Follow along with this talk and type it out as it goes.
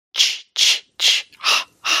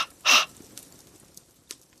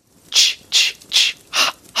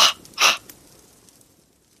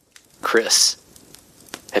Chris,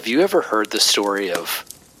 have you ever heard the story of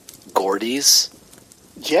Gordies?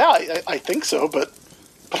 Yeah, I think so, but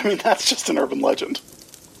I mean, that's just an urban legend.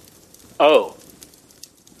 Oh,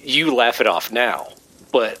 you laugh it off now,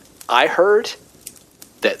 but I heard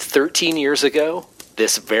that 13 years ago,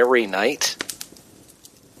 this very night,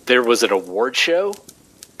 there was an award show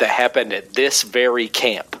that happened at this very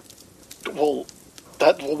camp. Well,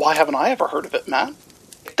 why haven't I ever heard of it, Matt?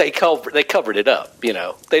 They covered it up, you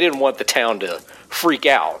know. They didn't want the town to freak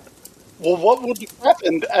out. Well, what would have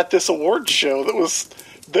happened at this award show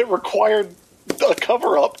that required a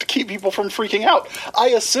cover-up to keep people from freaking out? I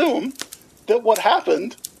assume that what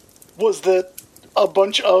happened was that a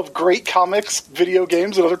bunch of great comics, video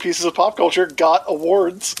games, and other pieces of pop culture got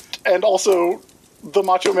awards, and also the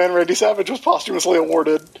Macho Man Randy Savage was posthumously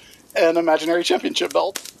awarded an imaginary championship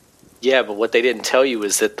belt. Yeah, but what they didn't tell you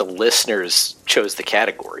is that the listeners chose the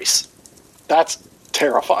categories. That's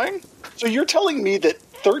terrifying. So you're telling me that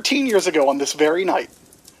 13 years ago on this very night,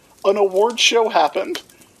 an award show happened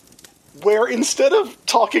where instead of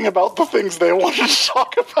talking about the things they wanted to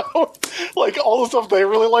talk about, like all the stuff they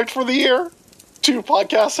really liked for the year, two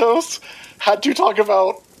podcast hosts had to talk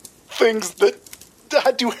about things that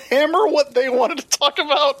had to hammer what they wanted to talk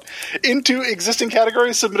about into existing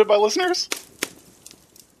categories submitted by listeners?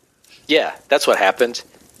 Yeah, that's what happened.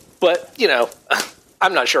 But, you know,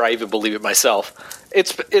 I'm not sure I even believe it myself.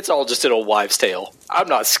 It's all just an old wives' tale. I'm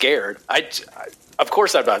not scared. Of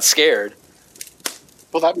course I'm not scared.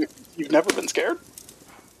 Well, that means you've never been scared.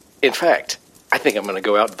 In fact, I think I'm going to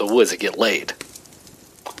go out in the woods and get laid.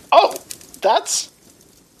 Oh, that's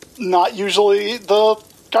not usually the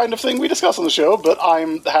kind of thing we discuss on the show, but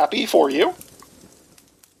I'm happy for you.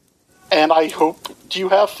 And I hope you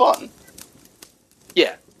have fun.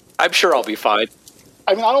 Yeah, I'm sure I'll be fine.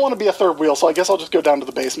 I mean, I don't want to be a third wheel, so I guess I'll just go down to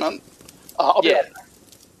the basement. I'll be right back.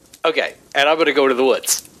 Okay, and I'm going to go to the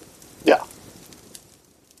woods. Yeah.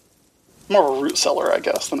 More of a root cellar, I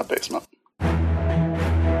guess, than a basement.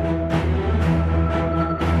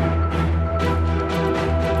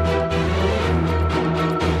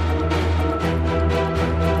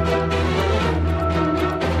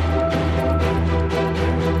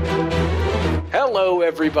 Hello,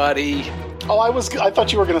 everybody. Oh, I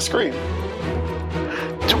thought you were going to scream.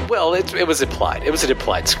 Well, it was implied. It was an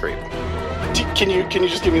implied scream. Can you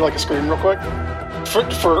just give me like a scream real quick for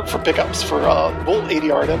pickups for we'll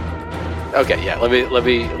ADR it in. Okay, yeah. Let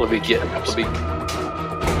me get.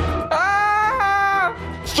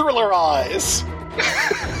 Thriller eyes.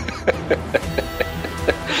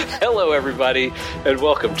 Hello, everybody, and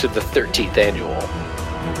welcome to the 13th annual.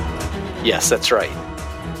 Yes, that's right.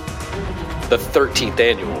 The 13th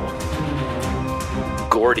annual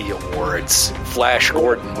Gordy Awards, Flash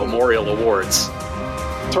Gordon Memorial Awards.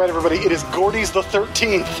 That's right, everybody. It is Gordies the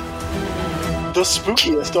 13th, the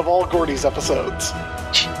spookiest of all Gordies episodes.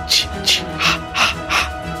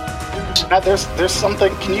 Matt, there's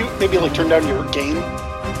something. Can you maybe like turn down your gain?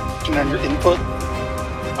 Turn down your input?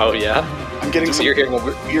 Oh yeah. I'm getting some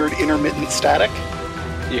weird intermittent static.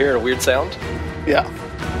 You hearing a weird sound? Yeah.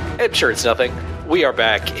 I'm sure it's nothing. We are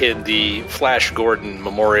back in the Flash Gordon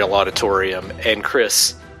Memorial Auditorium, and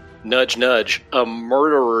Chris, nudge nudge, a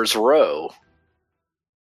murderer's row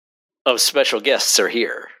of special guests are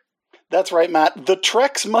here. That's right, Matt. The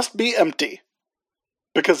Treks must be empty,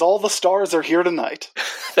 because all the stars are here tonight.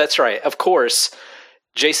 That's right. Of course,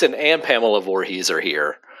 Jason and Pamela Voorhees are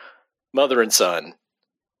here. Mother and son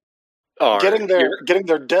are getting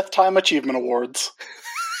their Death Time Achievement Awards.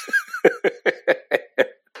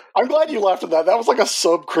 I'm glad you laughed at that. That was like a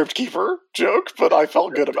sub-Crypt Keeper joke, but I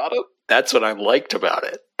felt good about it. That's what I liked about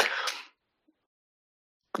it.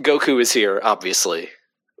 Goku is here, obviously.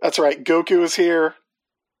 That's right. Goku is here.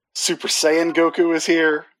 Super Saiyan Goku is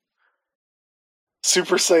here.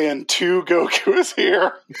 Super Saiyan 2 Goku is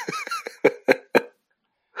here.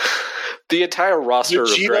 The entire roster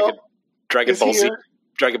Vegeta of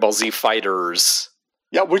Dragon Ball Z fighters.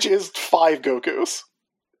 Yeah, which is 5 Gokus.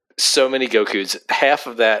 So many Gokus. Half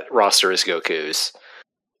of that roster is Gokus.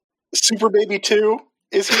 Super Baby 2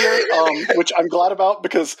 is here, which I'm glad about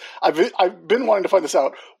because I've been wanting to find this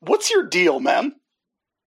out. What's your deal, man?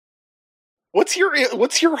 What's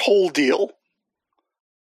your whole deal?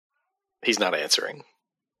 He's not answering.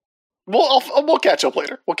 We'll catch up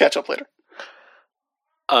later.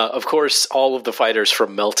 Of course, all of the fighters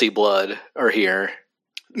from Melty Blood are here.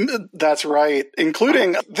 That's right.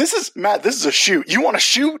 Including, this is a shoot. You want to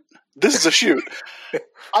shoot? This is a shoot.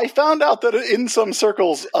 I found out that in some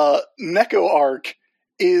circles, Neko Arc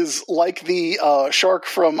is like the shark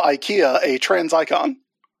from IKEA, a trans icon.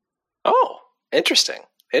 Oh, interesting.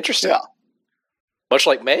 Yeah. Much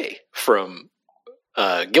like May from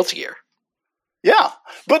Guilty Gear. Yeah,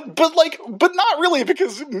 but not really,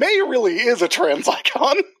 because May really is a trans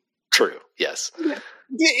icon. True. Yes.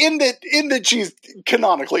 In that she's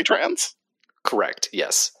canonically trans. Correct.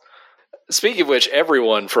 Yes. Speaking of which,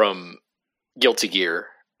 everyone from Guilty Gear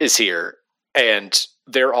is here, and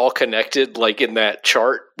they're all connected, like in that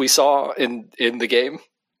chart we saw in the game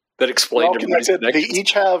that explained everybody's connections. They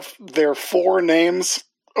each have their 4 names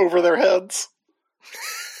over their heads.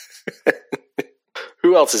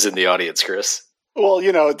 Who else is in the audience, Chris? Well,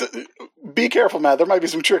 be careful, Matt. There might be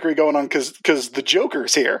some trickery going on because the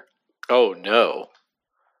Joker's here. Oh, no.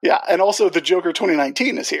 Yeah, and also the Joker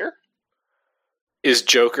 2019 is here. Is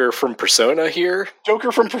Joker from Persona here?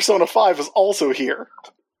 Joker from Persona 5 is also here.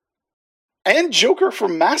 And Joker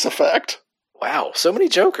from Mass Effect. Wow, so many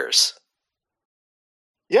Jokers.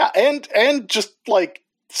 Yeah, and just, like,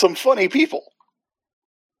 some funny people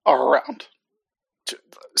are around.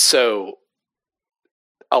 So,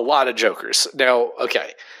 a lot of Jokers. Now,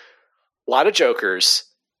 okay. A lot of Jokers.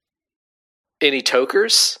 Any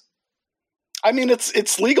tokers? I mean,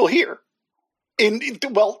 it's legal here.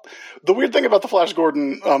 The weird thing about the Flash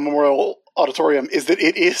Gordon Memorial Auditorium is that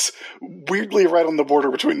it is weirdly right on the border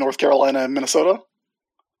between North Carolina and Minnesota.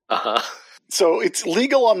 Uh-huh. So it's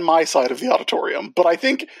legal on my side of the auditorium, but I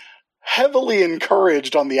think heavily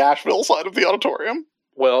encouraged on the Asheville side of the auditorium.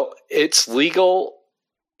 Well, it's legal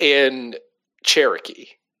in Cherokee.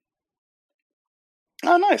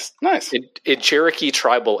 Oh, nice. In Cherokee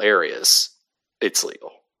tribal areas, it's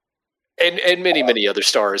legal. And many other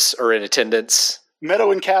stars are in attendance.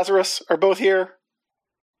 Meadow and Kazaris are both here.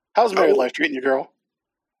 How's married life treating you, girl?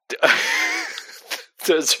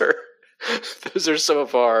 Those are some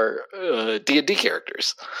of our D&D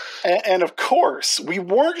characters. And of course, we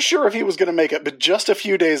weren't sure if he was going to make it, but just a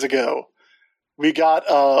few days ago, we got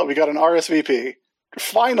an RSVP.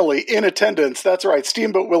 Finally, in attendance, that's right,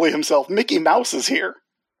 Steamboat Willie himself, Mickey Mouse is here.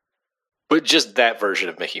 But just that version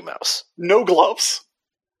of Mickey Mouse. No gloves.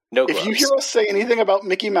 No gloves. If you hear us say anything about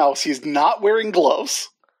Mickey Mouse, he's not wearing gloves.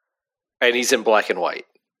 And he's in black and white.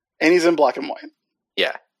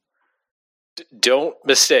 Yeah. Don't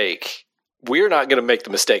mistake. We're not going to make the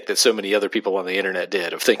mistake that so many other people on the internet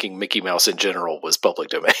did of thinking Mickey Mouse in general was public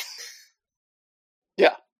domain.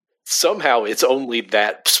 Yeah. Somehow it's only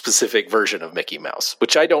that specific version of Mickey Mouse,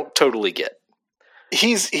 which I don't totally get.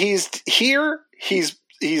 He's here. He's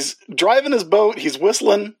driving his boat. He's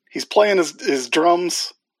whistling. He's playing his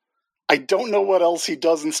drums. I don't know what else he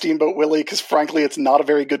does in Steamboat Willie, because frankly, it's not a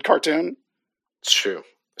very good cartoon. It's true.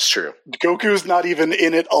 Goku's not even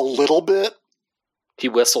in it a little bit. He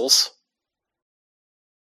whistles.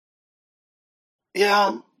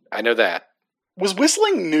 Yeah. I know that. Was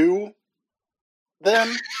whistling new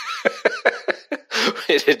then?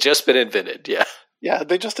 It had just been invented, yeah. Yeah,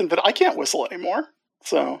 they just invented. I can't whistle anymore,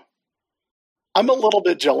 so I'm a little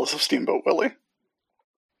bit jealous of Steamboat Willie.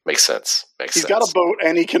 Makes sense. He's got a boat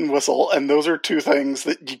and he can whistle, and those are two things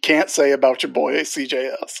that you can't say about your boy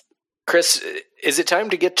CJS. Chris, is it time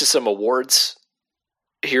to get to some awards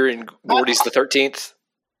here in Gordies the 13th?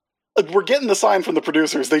 We're getting the sign from the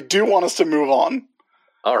producers. They do want us to move on.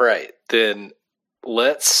 All right, then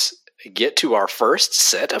let's get to our first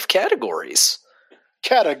set of categories.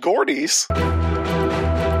 Gordies.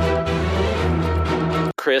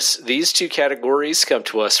 Chris, these two categories come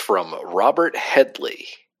to us from Robert Headley.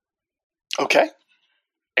 Okay.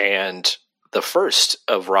 And the first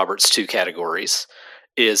of Robert's two categories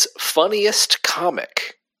is funniest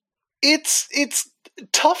comic. It's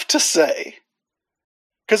tough to say,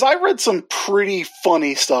 because I read some pretty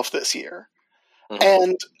funny stuff this year. Mm-hmm.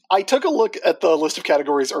 And I took a look at the list of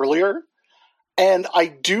categories earlier, and I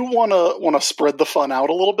do want to spread the fun out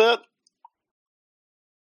a little bit.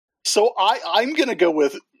 So I'm going to go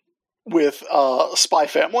with Spy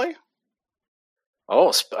Family.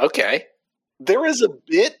 Oh, okay. There is a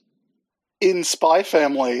bit in Spy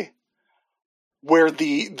Family where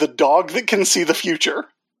the dog that can see the future.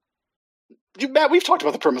 Matt, we've talked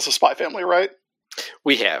about the premise of Spy Family, right?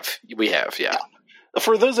 We have, yeah.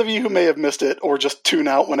 For those of you who may have missed it or just tune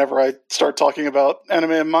out whenever I start talking about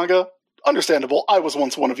anime and manga, understandable. I was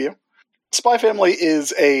once one of you. Spy Family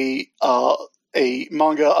is a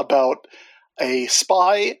manga about a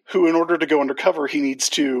spy who, in order to go undercover, he needs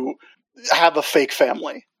to have a fake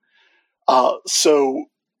family. So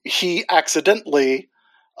he accidentally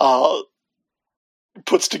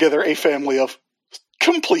puts together a family of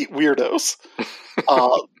complete weirdos.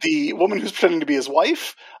 The woman who's pretending to be his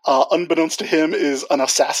wife, unbeknownst to him, is an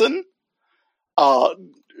assassin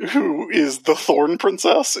who is the Thorn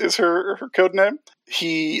Princess, is her code name.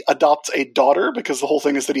 He adopts a daughter because the whole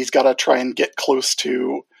thing is that he's got to try and get close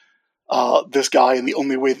to this guy, and the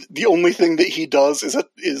only thing that he does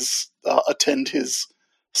is attend his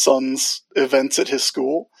son's events at his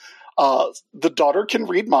school. The daughter can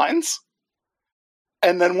read minds,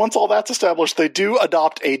 and then once all that's established, they do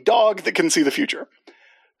adopt a dog that can see the future.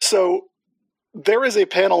 So there is a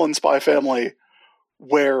panel in Spy Family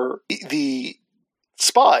where the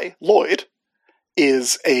spy, Lloyd,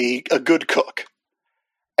 is a good cook.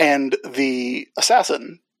 And the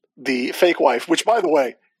assassin, the fake wife, which, by the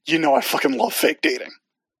way, you know I fucking love fake dating.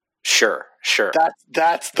 Sure.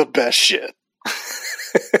 That's the best shit.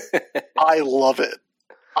 I love it.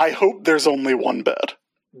 I hope there's only one bed.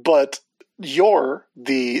 But Yor,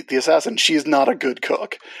 the assassin, she's not a good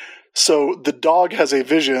cook. So the dog has a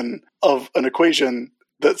vision of an equation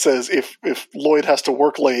that says if Lloyd has to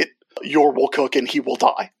work late, Yor will cook and he will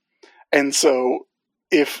die. And so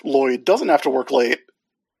if Lloyd doesn't have to work late,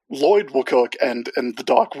 Lloyd will cook and the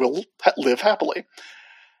dog will live happily.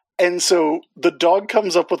 And so the dog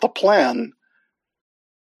comes up with a plan,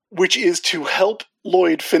 which is to help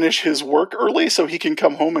Lloyd finish his work early so he can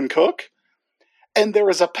come home and cook. And there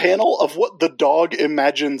is a panel of what the dog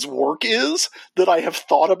imagines work is that I have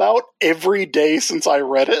thought about every day since I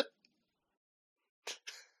read it.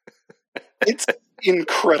 It's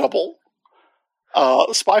incredible.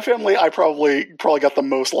 Spy Family, I probably got the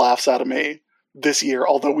most laughs out of me this year,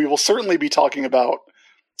 although we will certainly be talking about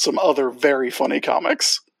some other very funny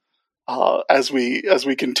comics as we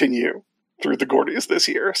continue through the Gordies this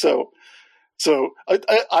year. So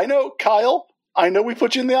I know, Kyle, I know we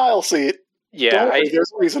put you in the aisle seat. Yeah,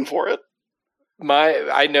 there's a reason for it.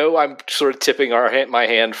 I know I'm sort of tipping my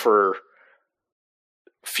hand for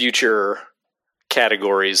future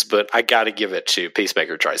categories, but I got to give it to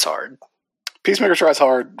Peacemaker Tries Hard. Peacemaker Tries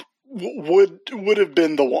Hard would have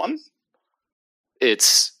been the one.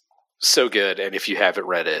 It's so good, and if you haven't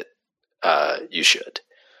read it, you should.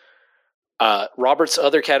 Robert's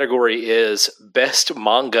other category is Best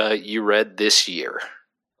Manga You Read This Year.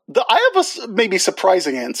 I have a maybe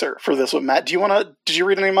surprising answer for this one, Matt. Did you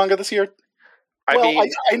read any manga this year? I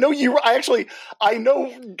know you. I know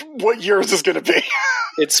what yours is going to be.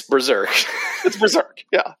 It's Berserk. It's Berserk.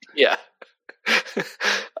 Yeah. Yeah.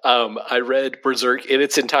 I read Berserk in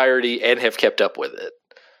its entirety and have kept up with it.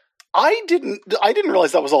 I didn't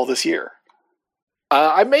realize that was all this year.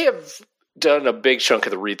 I may have done a big chunk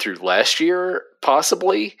of the read through last year,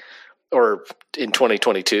 possibly, or in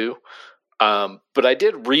 2022. But I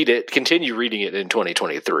did continue reading it in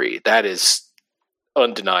 2023. That is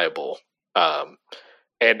undeniable. And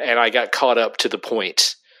I got caught up to the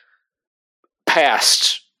point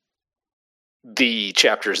past the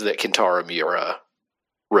chapters that Kentaro Miura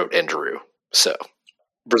wrote and drew. So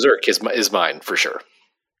Berserk is mine for sure.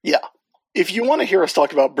 Yeah. If you want to hear us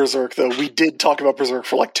talk about Berserk, though, we did talk about Berserk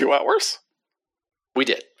for like 2 hours. We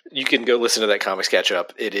did. You can go listen to that Comics Catch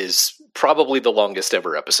Up. It is probably the longest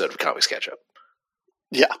ever episode of Comics Catch Up.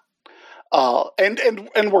 Yeah.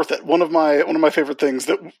 And worth it. One of my favorite things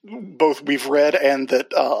that both we've read and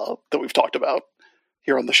that we've talked about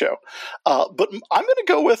here on the show. But I'm going to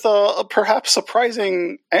go with a perhaps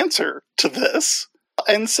surprising answer to this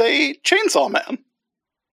and say Chainsaw Man.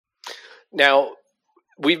 Now,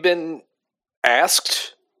 we've been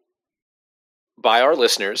asked by our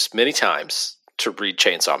listeners many times to read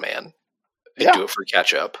Chainsaw Man and do it for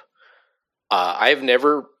catch up. I have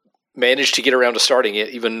never managed to get around to starting it,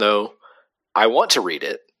 even though I want to read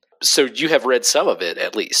it. So you have read some of it,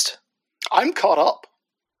 at least. I'm caught up.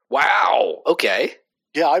 Wow. Okay.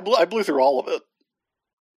 Yeah, I blew through all of it.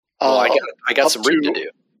 Well, I got some reading to do.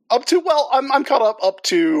 I'm caught up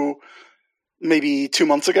to maybe 2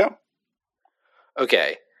 months ago.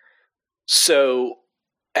 Okay. So,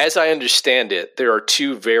 as I understand it, there are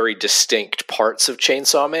two very distinct parts of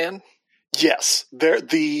Chainsaw Man. Yes.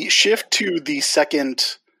 The shift to the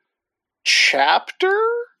second chapter,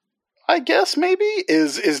 I guess, maybe,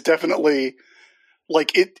 is definitely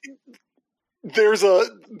like it. There's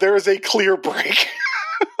a clear break.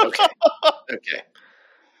 Okay.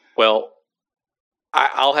 Well,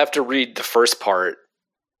 I'll have to read the first part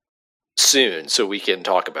soon so we can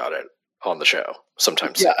talk about it on the show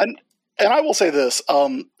sometime soon. Yeah, and I will say this.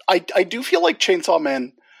 I do feel like Chainsaw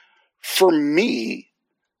Man, for me,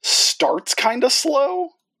 starts kind of slow.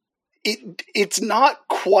 It's not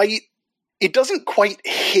quite. It doesn't quite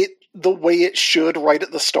hit the way it should right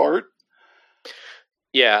at the start.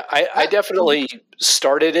 Yeah, I definitely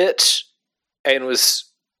started it and was...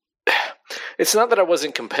 It's not that I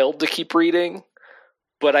wasn't compelled to keep reading,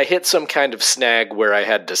 but I hit some kind of snag where I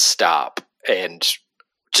had to stop and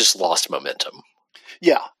just lost momentum.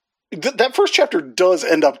 Yeah. That first chapter does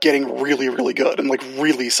end up getting really, really good and like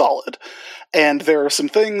really solid. And there are some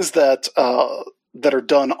things that that are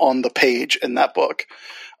done on the page in that book.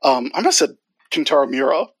 I must have said Kintaro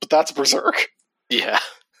Miura, but that's Berserk. Yeah.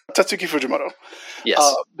 Tatsuki Fujimoto.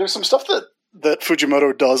 Yes. There's some stuff that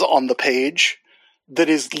Fujimoto does on the page that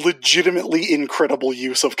is legitimately incredible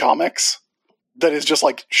use of comics. That is just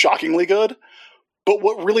like shockingly good. But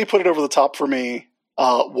what really put it over the top for me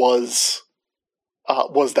was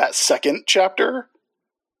that second chapter,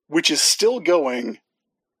 which is still going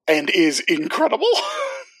and is incredible.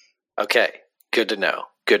 Okay. Good to know.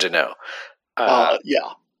 Yeah.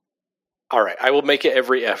 All right. I will make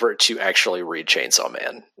every effort to actually read Chainsaw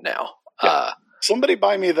Man now. Yeah. Somebody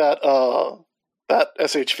buy me that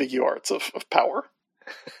SH Figure Arts of Power.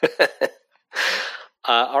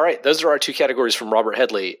 All right. Those are our 2 categories from Robert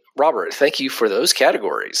Headley. Robert, thank you for those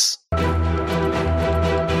categories.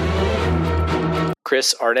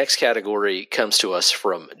 Chris, our next category comes to us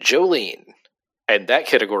from Jolene. And that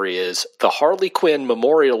category is the Harley Quinn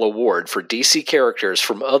Memorial Award for DC characters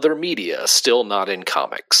from other media still not in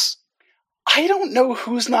comics. I don't know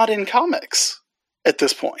who's not in comics at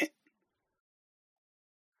this point.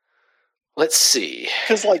 Let's see.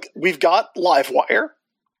 Because, like, we've got Livewire.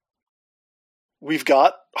 We've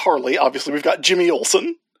got Harley, obviously. We've got Jimmy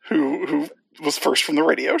Olsen, who was first from the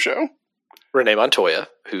radio show. Renee Montoya,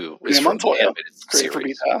 who is from the animated series. For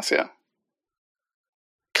BTAS, yeah.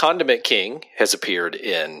 Condiment King has appeared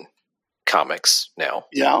in comics now.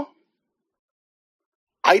 Yeah.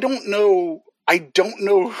 I don't know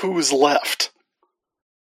who's left.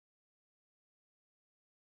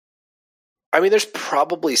 I mean, there's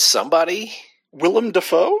probably somebody. Willem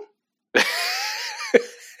Dafoe?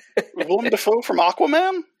 Willem Dafoe from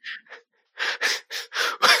Aquaman?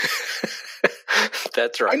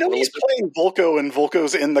 That's right. I know he's playing Volko, and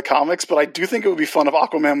Volko's in the comics, but I do think it would be fun if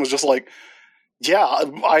Aquaman was just like, yeah,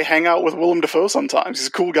 I hang out with Willem Dafoe sometimes. He's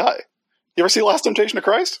a cool guy. You ever see Last Temptation of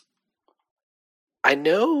Christ? I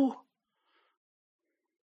know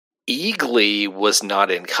Eagly was not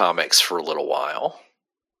in comics for a little while.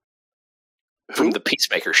 From the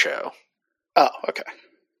Peacemaker show. Oh, okay.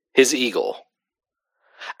 His eagle.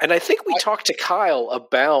 And I think we talked to Kyle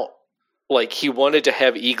about, like, he wanted to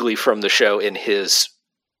have Eagly from the show in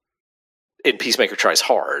Peacemaker Tries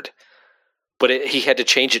Hard, but he had to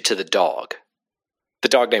change it to the dog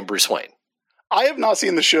named Bruce Wayne. I have not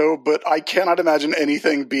seen the show, but I cannot imagine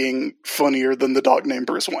anything being funnier than the dog named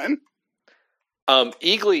Bruce Wayne.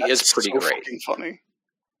 Eagly is pretty great. Fucking funny.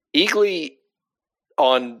 Eagly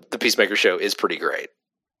on the Peacemaker show is pretty great.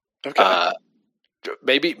 Okay.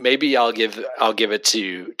 Maybe I'll give it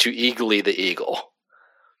to Eagly the Eagle.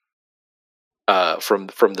 From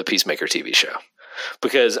the Peacemaker TV show,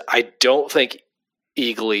 because I don't think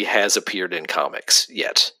Eagly has appeared in comics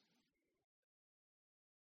yet.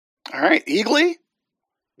 All right, Eagly,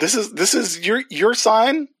 this is your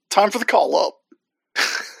sign. Time for the call up.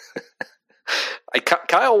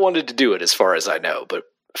 Kyle wanted to do it, as far as I know, but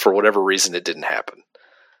for whatever reason, it didn't happen.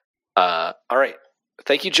 All right,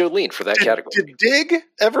 thank you, Jolene, for that category. Did Dig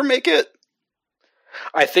ever make it?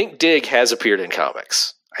 I think Dig has appeared in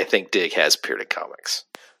comics.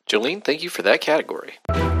 Jolene, thank you for that category.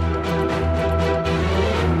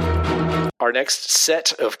 Our next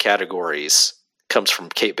set of categories comes from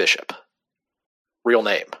Kate Bishop. Real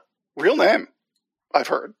name. I've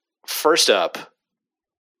heard. First up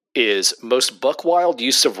is most buck-wild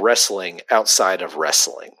use of wrestling outside of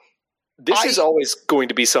wrestling. This is always going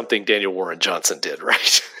to be something Daniel Warren Johnson did,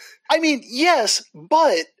 right? I mean, yes,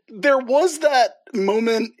 but there was that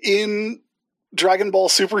moment in Dragon Ball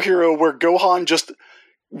Superhero where Gohan just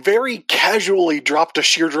very casually dropped a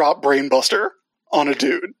sheer drop brainbuster on a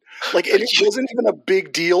dude. Like, it wasn't even a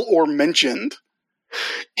big deal or mentioned.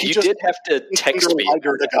 You did have to text me.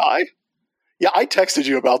 The guy. Yeah, I texted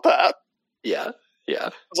you about that. Yeah.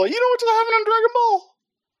 I was like, you know what just happened on Dragon Ball?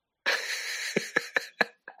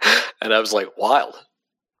 And I was like, wild.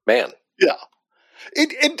 Man. Yeah.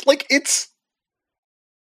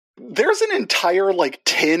 There's an entire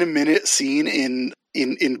 10-minute scene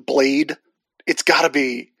in Blade. It's gotta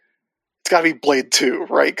be Blade 2,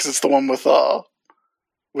 right? Because it's the one with the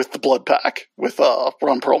blood pack with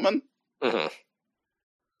Ron Perlman. Mm-hmm.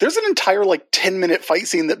 There's an entire 10-minute fight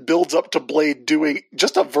scene that builds up to Blade doing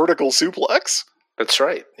just a vertical suplex. That's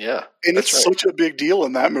right. Yeah. And it's such a big deal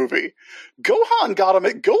in that movie.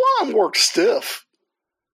 Gohan worked stiff.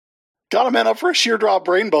 Got a man up for a sheer drop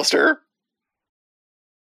brainbuster.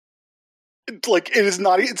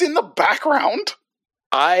 It's in the background.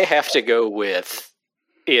 I have to go with,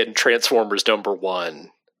 in Transformers #1,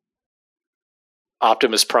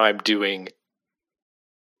 Optimus Prime doing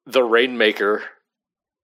the Rainmaker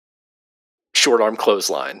short arm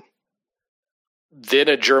clothesline, then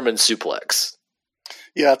a German suplex.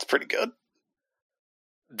 Yeah, that's pretty good.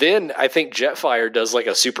 Then I think Jetfire does like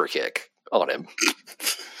a super kick on him.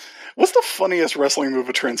 What's the funniest wrestling move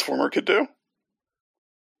a Transformer could do?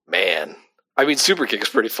 Man. I mean, super kick is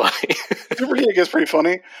pretty funny. Super kick is pretty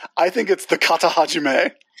funny. I think it's the Kata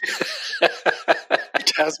Hajime.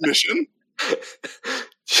 Taz Mission.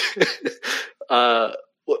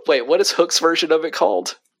 Wait, what is Hook's version of it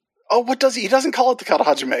called? Oh, what does he? He doesn't call it the Kata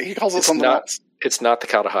Hajime. He calls it something else. It's not the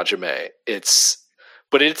Kata Hajime.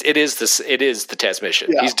 But it is the Taz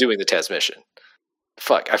Mission. Yeah. He's doing the Taz Mission.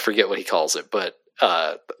 Fuck, I forget what he calls it, but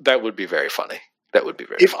that would be very funny. That would be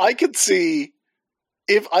very. If I could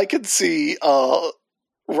see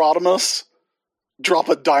Rodimus drop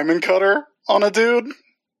a diamond cutter on a dude,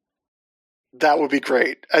 that would be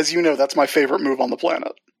great. As you know, that's my favorite move on the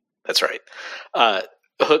planet. That's right.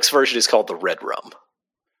 Hook's version is called the Red Rum.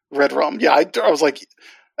 Red Rum. Yeah, I was like,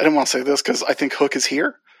 I didn't want to say this because I think Hook is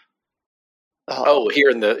here. Here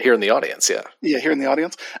in the audience, yeah. Yeah, here in the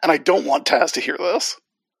audience. And I don't want Taz to hear this.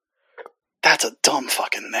 That's a dumb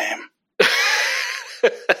fucking name.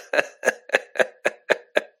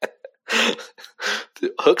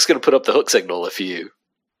 Hook's going to put up the hook signal if you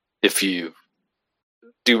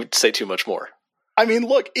do say too much more. I mean,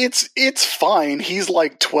 look, it's fine. He's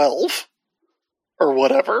like 12 or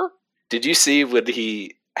whatever. Did you see when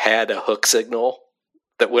he had a hook signal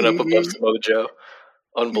that went up above Samoa Joe?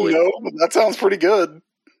 Unbelievable. No, that sounds pretty good.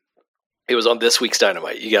 It was on This Week's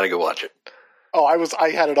Dynamite. You got to go watch it. Oh, I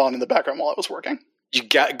had it on in the background while I was working. You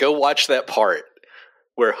got go watch that part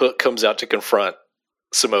where Hook comes out to confront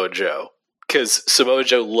Samoa Joe. Because Samoa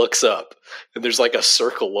Joe looks up and there's like a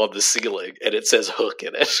circle on the ceiling and it says Hook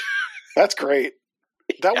in it. That's great.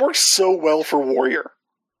 That works so well for Warrior.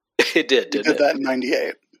 It did, didn't it? Did that in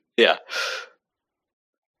 98. Yeah.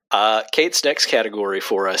 Kate's next category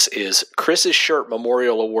for us is Chris's Shirt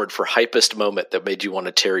Memorial Award for hypest moment that made you want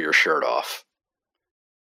to tear your shirt off.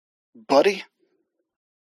 Buddy?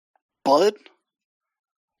 Bud?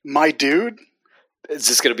 My dude? Is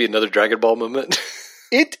this going to be another Dragon Ball moment?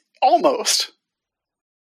 It almost.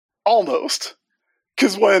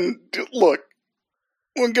 Because when Goku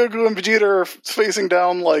and Vegeta are facing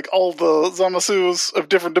down like all the Zamasus of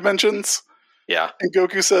different dimensions, yeah, and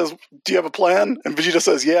Goku says, "Do you have a plan?" and Vegeta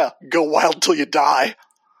says, "Yeah, go wild till you die."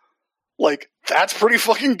 Like, that's pretty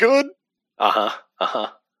fucking good.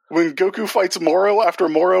 When Goku fights Moro after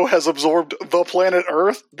Moro has absorbed the planet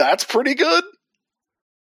Earth, that's pretty good.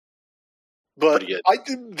 But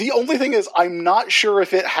the only thing is, I'm not sure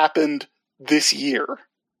if it happened this year.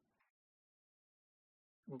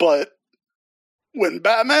 But when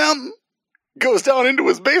Batman goes down into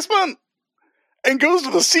his basement and goes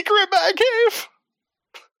to the secret Batcave,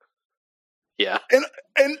 yeah, and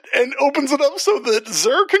opens it up so that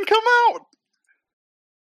Zer can come out.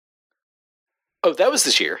 Oh, that was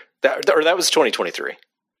this year. That was 2023.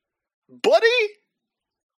 Buddy,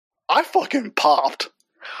 I fucking popped.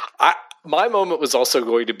 My moment was also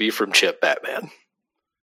going to be from Chip Batman.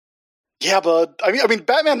 Yeah, bud. I mean,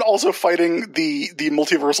 Batman also fighting the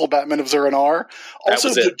multiversal Batman of Zur-En-Arr. Also,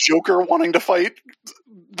 the Joker wanting to fight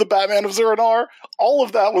the Batman of Zur-En-Arr. All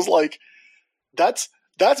of that was like, that's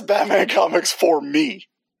Batman comics for me.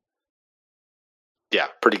 Yeah,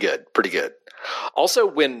 pretty good. Also,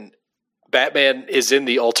 when Batman is in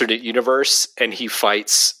the alternate universe and he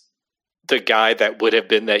fights the guy that would have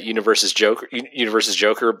been that universe's Joker,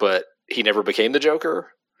 but he never became the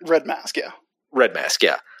Joker. Red Mask, yeah.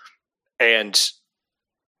 And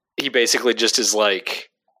he basically just is like,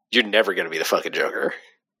 you're never going to be the fucking Joker.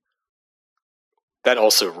 That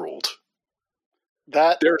also ruled.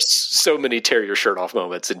 There's so many tear your shirt off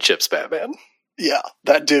moments in Chip's Batman. Yeah,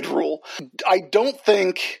 that did rule. I don't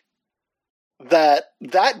think that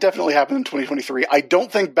definitely happened in 2023. I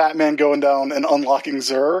don't think Batman going down and unlocking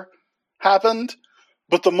Zur happened,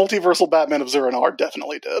 but the multiversal Batman of Zur-En-Arr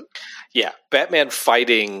definitely did. Yeah, Batman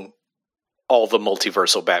fighting all the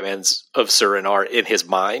multiversal Batmans of Zur-En-Arr in his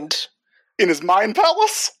mind. In his mind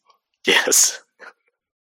palace? Yes.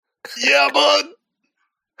 Yeah, bud.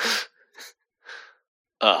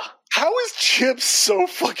 How is Chip so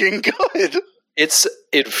fucking good? It's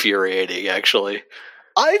infuriating, actually.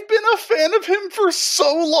 I've been a fan of him for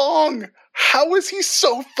so long. How is he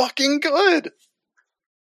so fucking good?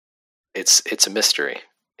 It's a mystery.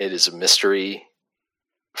 It is a mystery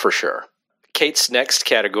for sure. Kate's next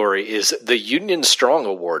category is the Union Strong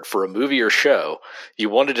Award for a movie or show you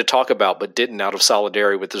wanted to talk about but didn't out of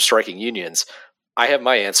solidarity with the striking unions. I have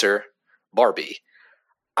my answer, Barbie.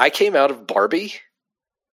 I came out of Barbie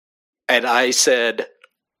And I said,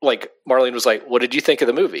 like, Marlene was like, what did you think of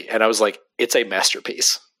the movie? And I was like, it's a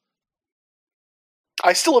masterpiece.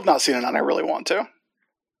 I still have not seen it, and I really want to.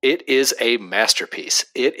 It is a masterpiece.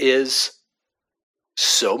 It is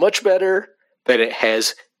so much better than it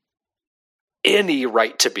has any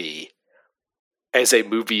right to be as a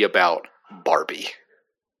movie about Barbie.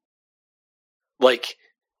 Like,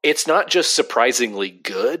 it's not just surprisingly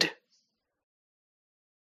good.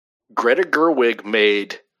 Greta Gerwig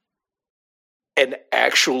made an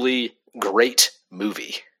actually great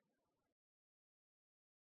movie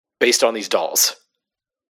based on these dolls.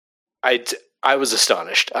 I was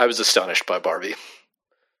astonished. I was astonished by Barbie.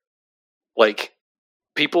 Like,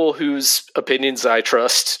 people whose opinions I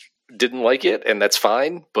trust didn't like it, and that's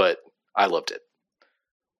fine, but I loved it.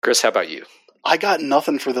 Chris, how about you? I got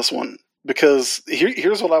nothing for this one, because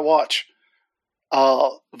here's what I watch.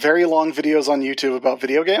 Very long videos on YouTube about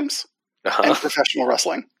video games and professional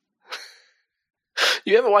wrestling.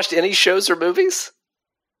 You haven't watched any shows or movies?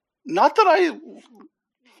 Not that I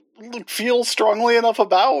feel strongly enough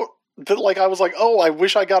about that. Like, I was like, oh, I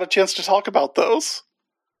wish I got a chance to talk about those.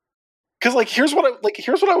 Because here's what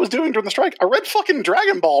I was doing during the strike. I read fucking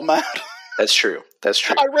Dragon Ball, man. That's true. That's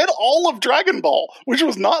true. I read all of Dragon Ball, which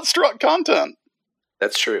was not struck content.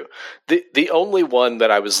 That's true. The only one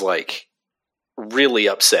that I was like really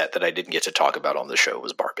upset that I didn't get to talk about on the show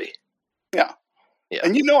was Barbie. Yeah.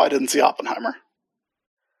 And I didn't see Oppenheimer.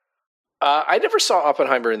 I never saw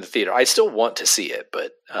Oppenheimer in the theater. I still want to see it,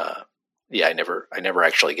 but I never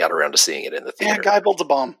actually got around to seeing it in the theater. Yeah, guy builds a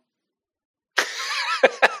bomb.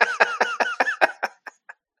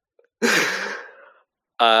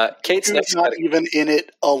 Kate's next not even in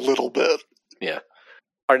it a little bit. Yeah.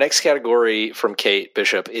 Our next category from Kate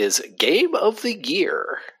Bishop is Game of the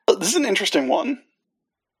Year. This is an interesting one,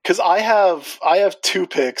 because I have two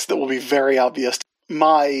picks that will be very obvious.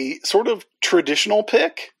 My sort of traditional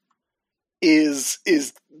pick is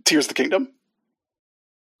Tears of the Kingdom.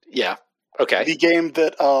 Yeah. Okay. The game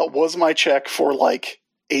that was my check for like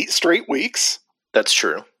 8 straight weeks. That's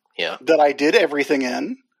true. Yeah. That I did everything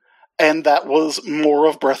in, and that was more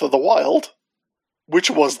of Breath of the Wild, which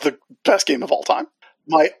was the best game of all time.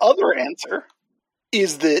 My other answer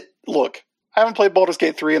is that, look, I haven't played Baldur's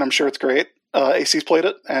Gate 3, and I'm sure it's great. AC's played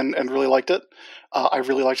it and really liked it. I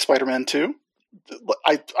really liked Spider-Man 2.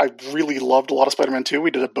 I really loved a lot of Spider-Man 2. We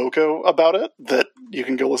did a BOCO about it that you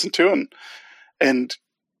can go listen to, and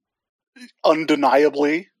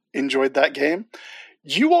undeniably enjoyed that game.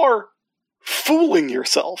 You are fooling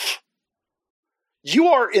yourself. You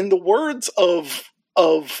are, in the words of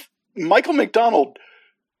Michael McDonald,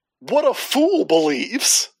 what a fool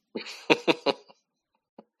believes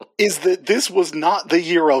is that this was not the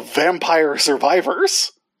year of Vampire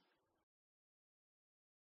Survivors.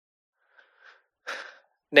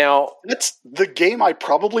 Now, that's the game I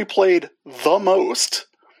probably played the most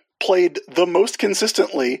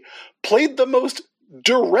consistently, played the most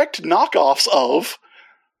direct knockoffs of,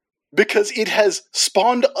 because it has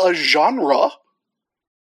spawned a genre.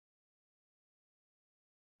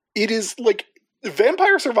 It is like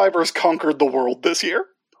Vampire Survivors conquered the world this year.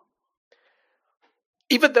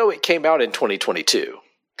 Even though it came out in 2022.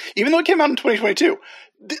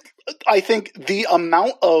 I think the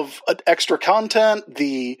amount of extra content,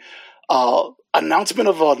 the announcement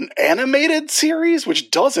of an animated series,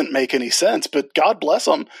 which doesn't make any sense, but God bless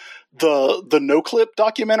them, the no-clip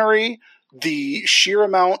documentary, the sheer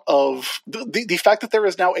amount of the fact that there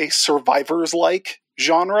is now a Survivors-like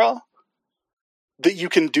genre that you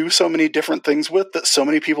can do so many different things with, that so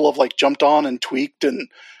many people have like jumped on and tweaked and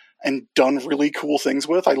done really cool things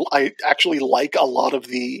with. I actually like a lot of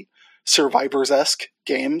the Survivors-esque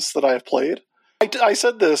games that I have played. I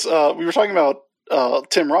said this, we were talking about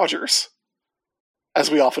Tim Rogers,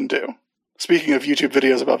 as we often do. Speaking of YouTube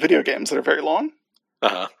videos about video games that are very long.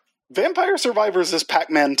 Uh-huh. Vampire Survivors is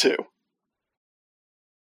Pac-Man 2.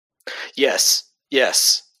 Yes.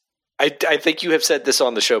 I think you have said this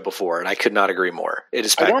on the show before, and I could not agree more. It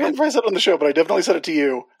is Pac-Man. I don't remember if I said it on the show, but I definitely said it to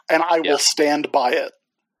you, and I will stand by it.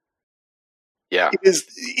 Yeah.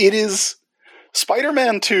 It is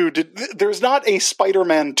Spider-Man 2. There's not a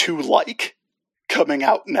Spider-Man 2-like coming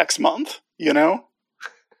out next month, you know?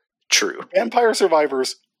 True. Vampire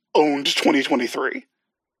Survivors owned 2023.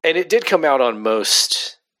 And it did come out on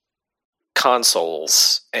most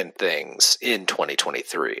consoles and things in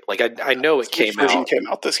 2023. Like, I know it came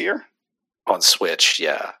out this year. On Switch,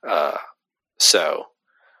 yeah. So,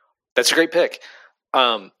 that's a great pick.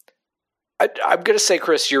 I'm going to say,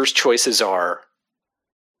 Chris, your choices are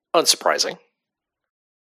unsurprising.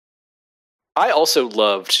 I also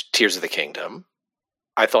loved Tears of the Kingdom.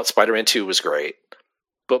 I thought Spider-Man 2 was great.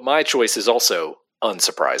 But my choice is also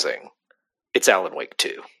unsurprising. It's Alan Wake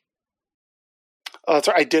 2.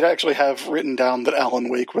 Sorry, I did actually have written down that Alan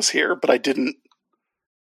Wake was here, but I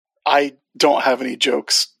don't have any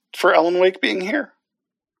jokes for Alan Wake being here.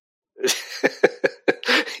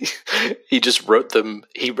 He just wrote them.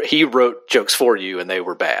 He wrote jokes for you, and they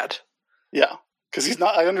were bad. Yeah, because he's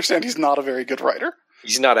not. I understand he's not a very good writer.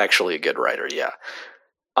 He's not actually a good writer. Yeah,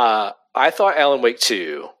 I thought Alan Wake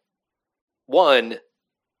 2, 1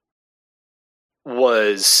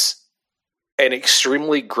 was an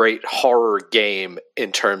extremely great horror game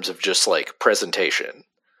in terms of just like presentation,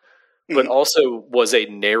 but also was a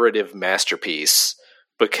narrative masterpiece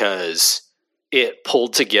because it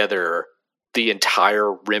pulled together the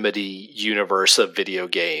entire Remedy universe of video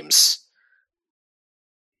games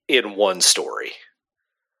in one story.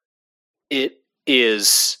 It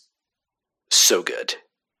is so good.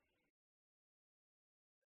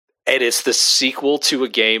 And it's the sequel to a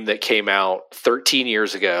game that came out 13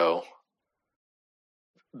 years ago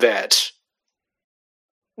that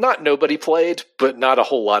not nobody played, but not a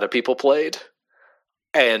whole lot of people played.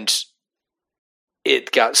 And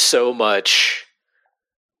it got so much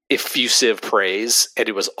effusive praise, and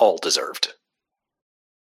it was all deserved.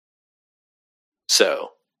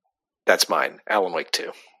 So, that's mine. Alan Wake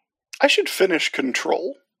 2. I should finish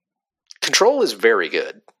Control. Control is very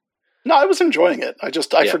good. No, I was enjoying it. I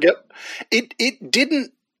forget. It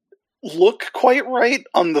didn't look quite right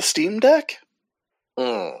on the Steam Deck.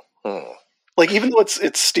 Like, even though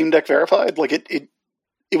it's Steam Deck verified, like it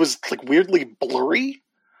was like weirdly blurry.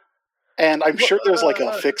 And I'm sure there's like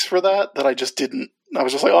a fix for that I just didn't. I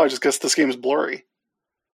was just like, I just guess this game is blurry.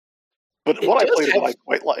 But what I played, I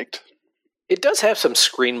quite liked. It does have some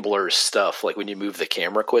screen blur stuff, like when you move the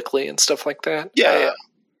camera quickly and stuff like that. Yeah.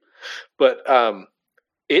 But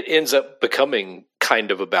it ends up becoming kind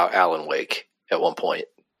of about Alan Wake at one point.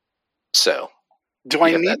 So, do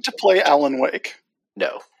I need to play Alan Wake?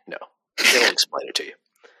 No. It'll explain it to you.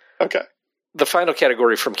 Okay. The final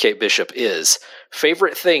category from Kate Bishop is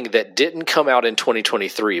favorite thing that didn't come out in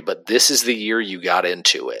 2023, but this is the year you got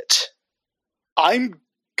into it. I'm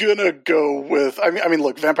gonna go with. I mean,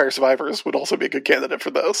 look, Vampire Survivors would also be a good candidate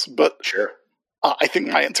for this, but sure. I think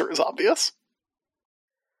my answer is obvious.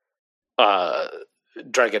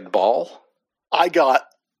 Dragon Ball.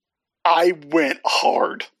 I went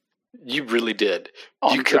hard. You really did.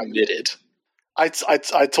 You committed. I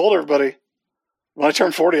told everybody, when I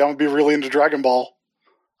turn 40, I'm going to be really into Dragon Ball.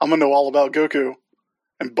 I'm going to know all about Goku.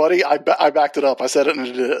 And buddy, I backed it up. I said it and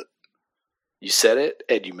I did it. You said it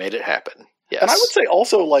and you made it happen. Yes. And I would say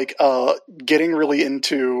also, like, getting really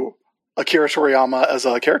into Akira Toriyama as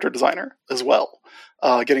a character designer as well.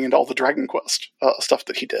 Getting into all the Dragon Quest stuff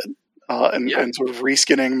that he did. And sort of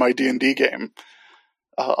reskinning my D&D game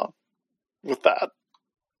with that.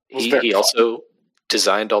 He also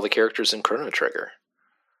designed all the characters in Chrono Trigger.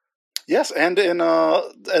 Yes, and in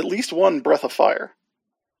at least one Breath of Fire.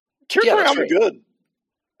 Akira Toriyama good.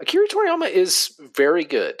 Akira Toriyama is very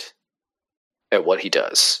good at what he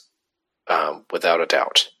does, without a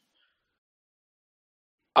doubt.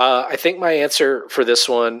 I think my answer for this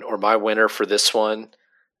one, or my winner for this one,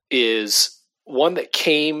 is one that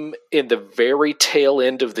came in the very tail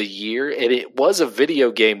end of the year, and it was a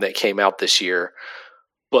video game that came out this year,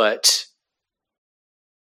 but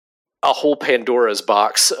a whole Pandora's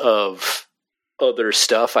box of other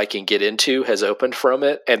stuff I can get into has opened from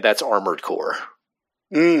it, and that's Armored Core.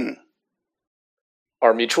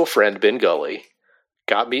 Our mutual friend, Ben Gully,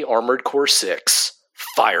 got me Armored Core 6,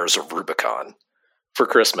 Fires of Rubicon, for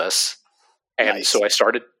Christmas. And so I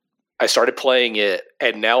started playing it,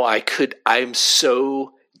 and now I'm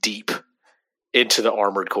so deep into the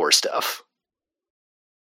Armored Core stuff.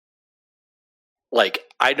 Like,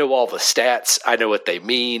 I know all the stats. I know what they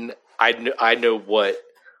mean. I know what,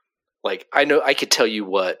 like, I could tell you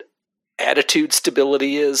what attitude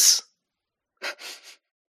stability is.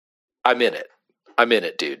 I'm in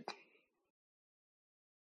it, dude.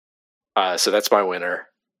 So that's my winner.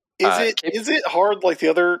 Is it hard like the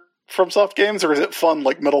other FromSoft games, or is it fun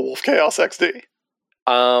like Metal Wolf Chaos XD?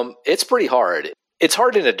 It's pretty hard. It's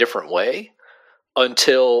hard in a different way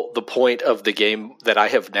until the point of the game that I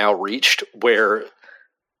have now reached, where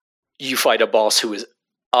you fight a boss who is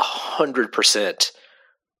 100%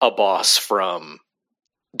 a boss from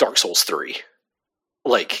Dark Souls 3.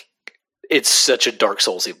 Like, it's such a Dark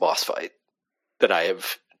Souls-y boss fight that I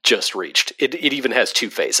have just reached. It even has 2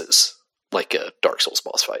 phases, like a Dark Souls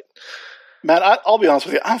boss fight. Matt, I'll be honest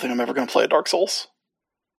with you. I don't think I'm ever going to play a Dark Souls.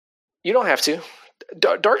 You don't have to.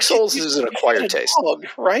 Dark Souls is an acquired taste. Dog,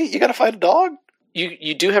 right? You got to fight a dog?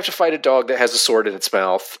 You do have to fight a dog that has a sword in its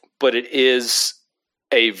mouth, but it is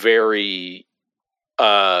a very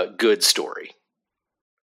good story.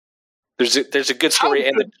 There's a good story,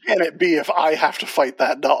 How good can it be if I have to fight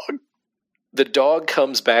that dog? The dog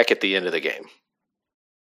comes back at the end of the game.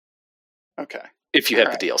 Okay. If you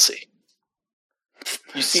have the DLC.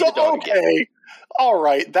 You see the dog again. Okay. All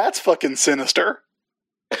right. That's fucking sinister.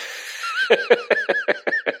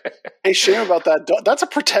 Hey, shame about that dog. That's a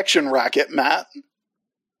protection racket, Matt.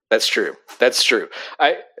 That's true.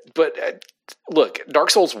 Look,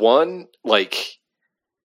 Dark Souls 1, like,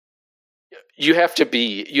 you have to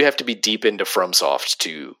be deep into FromSoft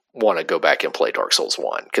to want to go back and play Dark Souls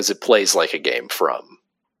 1, because it plays like a game from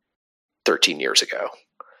 13 years ago.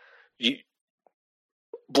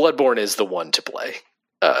 Bloodborne is the one to play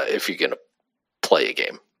if you're going to play a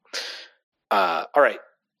game. All right,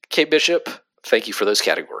 Kate Bishop, thank you for those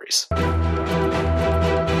categories.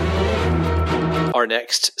 Our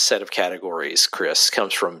next set of categories, Chris,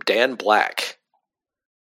 comes from Dan Black.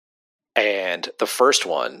 And the first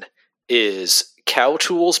one is Cow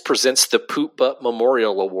Tools presents the Poop Butt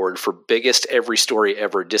Memorial Award for biggest every story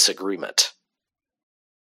ever disagreement.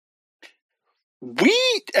 We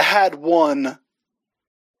had one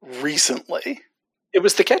recently. It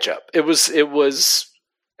was the ketchup. It was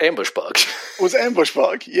Ambush Bug. It was Ambush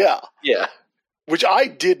Bug, yeah. Yeah. Which I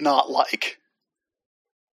did not like.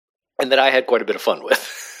 And that I had quite a bit of fun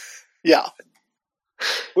with. Yeah.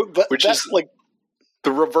 Which is like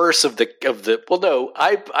the reverse of the well, no,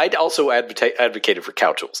 I'd also advocated for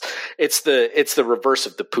Cow Tools. It's the reverse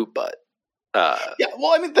of the poop butt. Yeah,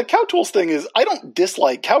 well, I mean, the Cow Tools thing is, I don't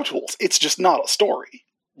dislike Cow Tools. It's just not a story.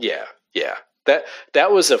 Yeah.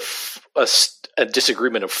 That was a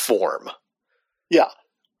disagreement of form. Yeah.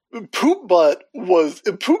 Poop Butt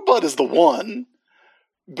is the one,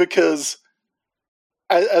 because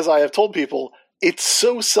as I have told people, it's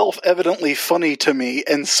so self-evidently funny to me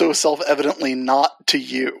and so self-evidently not to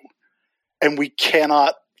you. And we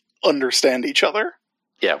cannot understand each other.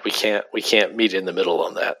 Yeah, we can't meet in the middle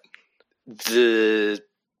on that.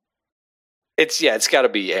 It's got to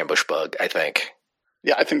be Ambush Bug, I think.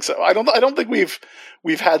 Yeah, I think so. I don't think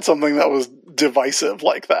we've had something that was divisive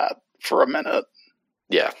like that for a minute.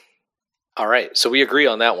 Yeah. All right, so we agree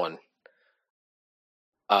on that one.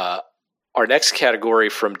 Our next category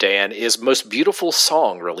from Dan is Most Beautiful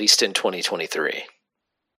Song released in 2023.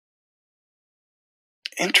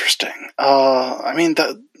 Interesting. I mean,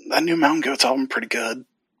 that new Mountain Goats album pretty good.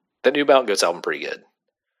 That new Mountain Goats album pretty good.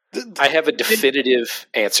 I have a definitive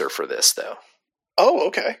answer for this, though. Oh,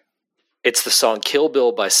 okay. It's the song Kill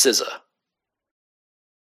Bill by SZA.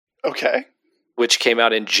 Okay. Which came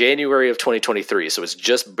out in January of 2023, so it's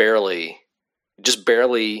just barely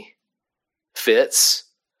fits.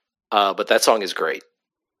 But that song is great.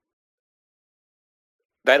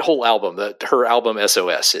 That whole album, her album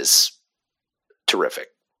SOS, is terrific.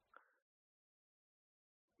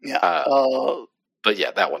 Yeah. But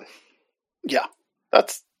yeah, that one. Yeah.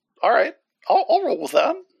 That's all right. I'll roll with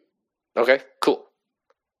that. Okay, cool.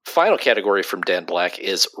 Final category from Dan Black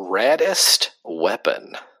is Raddest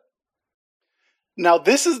Weapon. Now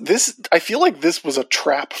this I feel like this was a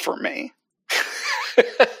trap for me.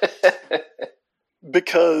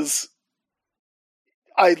 Because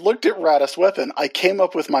I looked at Raddest Weapon, I came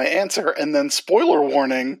up with my answer, and then spoiler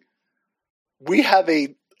warning, we have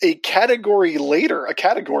a category later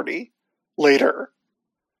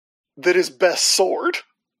that is best sword.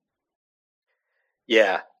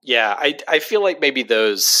 Yeah. I feel like maybe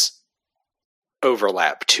those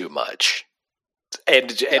overlap too much, and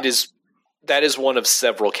that is one of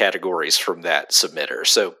several categories from that submitter.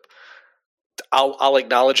 So I'll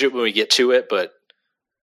acknowledge it when we get to it, but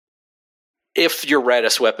if your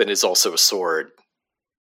Raddest Weapon is also a sword,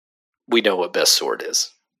 we know what best sword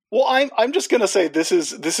is. Well, I'm just gonna say this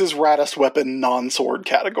is Raddest Weapon non-sword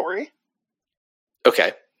category.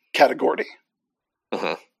 Okay. Category.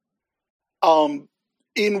 Mm-hmm.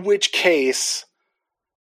 In which case,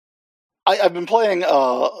 I've been playing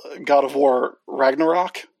God of War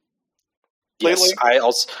Ragnarok lately.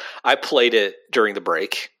 Yes, I played it during the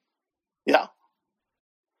break. Yeah.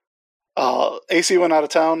 AC went out of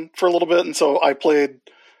town for a little bit, and so I played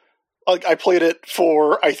it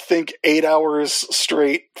for, I think, 8 hours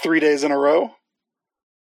straight, 3 days in a row.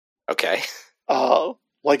 Okay.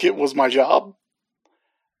 Like it was my job.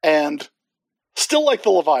 And still like the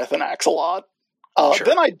Leviathan axe a lot. Sure.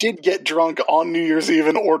 Then I did get drunk on New Year's Eve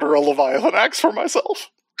and order a Leviathan axe for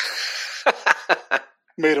myself.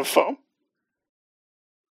 Made of foam.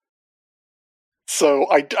 So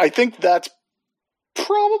I think that's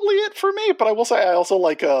probably it for me, but I will say I also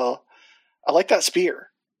like I like that spear.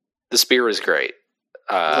 The spear is great.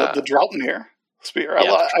 The Draupnir spear.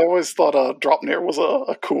 Yeah. I always thought Dropnir was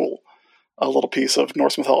a cool little piece of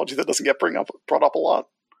Norse mythology that doesn't get brought up a lot.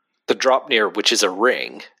 The Dropnir, which is a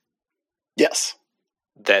ring Yes.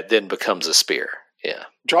 that then becomes a spear. Yeah.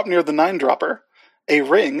 Dropnir the 9-dropper, a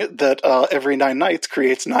ring that every 9 nights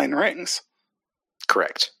creates 9 rings.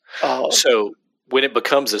 Correct. So when it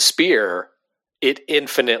becomes a spear, it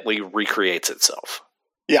infinitely recreates itself.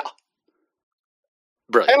 Yeah.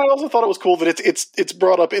 Brilliant. And I also thought it was cool that it's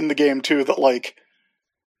brought up in the game too that like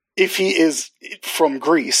if he is from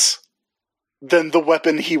Greece, then the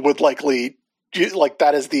weapon he would likely like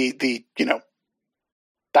that is the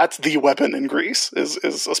that's the weapon in Greece is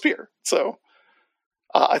a spear. So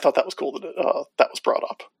I thought that was cool that that was brought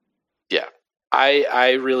up. Yeah,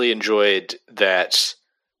 I really enjoyed that.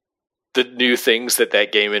 The new things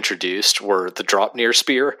that game introduced were the Dropnir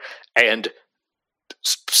spear and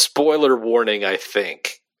spoiler warning, I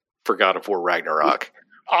think, for God of War Ragnarok.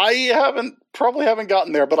 I probably haven't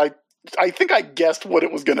gotten there, but I think I guessed what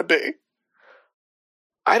it was going to be.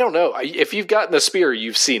 I don't know. If you've gotten the spear,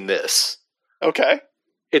 you've seen this. Okay.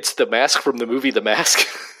 It's the mask from the movie The Mask.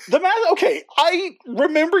 The mask, okay. I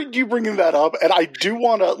remembered you bringing that up, and I do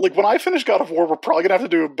want to, like, when I finish God of War, we're probably going to have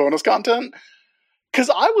to do bonus content. Because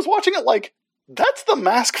I was watching it like, that's the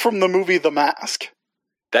mask from the movie The Mask.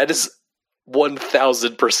 That is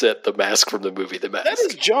 1,000% the mask from the movie The Mask. That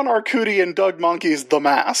is John Arcudi and Doug Monkey's The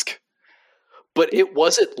Mask. But it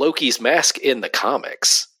wasn't Loki's mask in the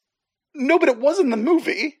comics. No, but it was in the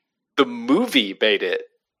movie. The movie made it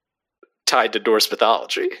tied to Norse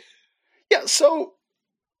mythology. Yeah, so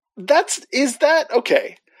is that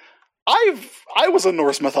okay? I was a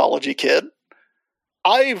Norse mythology kid.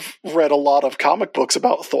 I've read a lot of comic books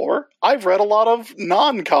about Thor. I've read a lot of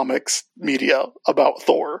non-comics media about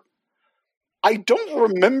Thor. I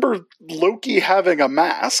don't remember Loki having a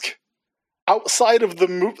mask outside of the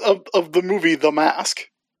movie The Mask.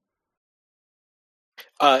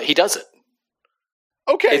 He doesn't.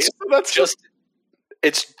 Okay, so that's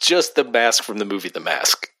it's just the mask from the movie The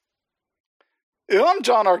Mask. If I'm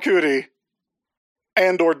John Arcudi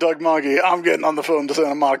and or Doug Monkey, I'm getting on the phone to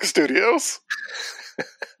Santa Monica Studios.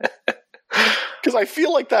 Because I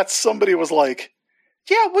feel like that's somebody was like,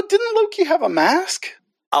 yeah, what didn't Loki have a mask?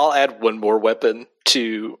 I'll add one more weapon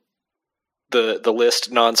to the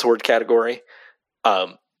list non-sword category.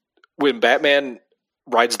 When Batman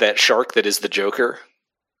rides that shark that is the Joker,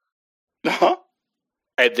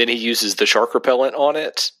 and then he uses the shark repellent on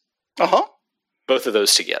it, both of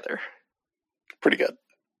those together, pretty good.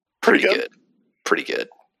 Pretty good.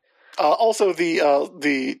 Also,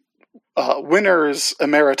 the winners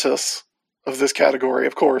emeritus of this category,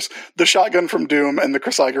 of course, the shotgun from Doom and the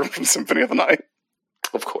Chrysaor from Symphony of the Night.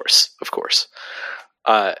 Of course.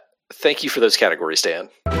 Thank you for those categories, Dan.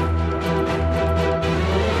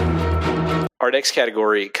 Our next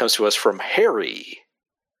category comes to us from Harry.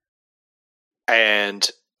 And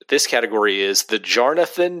this category is the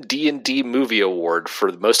Jarnathan D&D Movie Award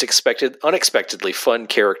for the most unexpectedly fun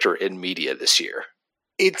character in media this year.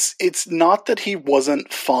 It's not that he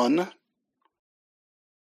wasn't fun,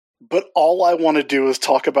 but all I want to do is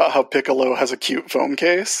talk about how Piccolo has a cute phone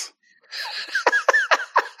case.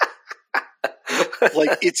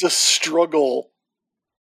 Like, it's a struggle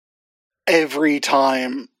every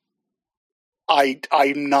time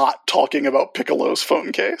I'm not talking about Piccolo's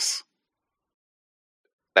phone case.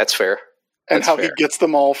 That's fair. And how he gets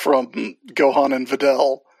them all from Gohan and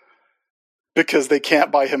Videl because they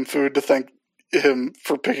can't buy him food to thank him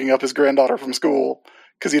for picking up his granddaughter from school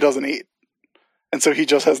because he doesn't eat. And so he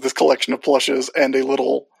just has this collection of plushes and a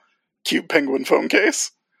little cute penguin phone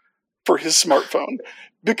case for his smartphone.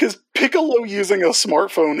 Because Piccolo using a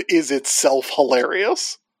smartphone is itself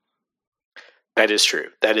hilarious. That is true.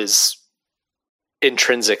 That is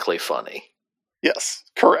intrinsically funny. Yes,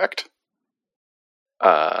 correct.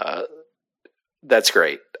 That's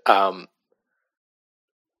great. I'm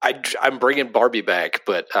bringing Barbie back,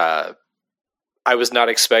 but I was not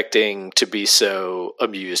expecting to be so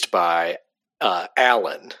amused by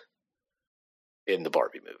Alan in the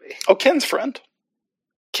Barbie movie. Oh, Ken's friend.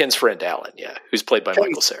 Ken's friend Alan, yeah, who's played by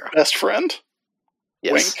Michael Cera. Best friend.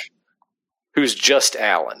 Yes. Wink. Who's just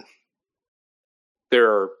Alan. There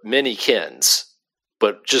are many Kens,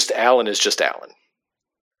 but just Alan is just Alan.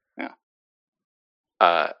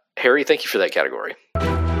 Yeah. Harry, thank you for that category.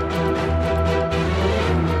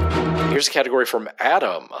 Here's a category from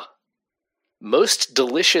Adam. Most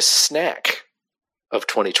delicious snack of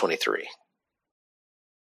 2023.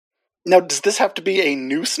 Now, does this have to be a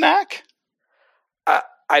new snack?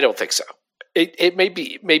 I don't think so. It may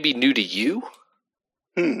be new to you.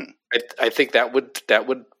 I think that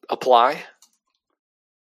would apply.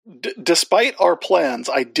 Despite our plans,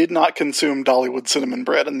 I did not consume Dollywood cinnamon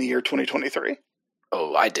bread in the year 2023.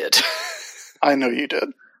 Oh, I did. I know you did.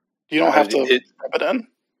 You don't have to rub it in.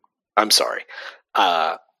 I'm sorry.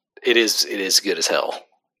 It is good as hell.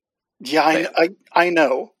 Yeah, I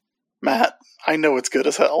know, Matt. I know it's good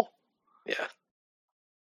as hell. Yeah.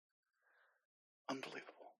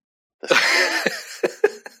 Unbelievable.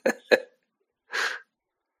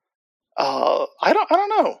 I don't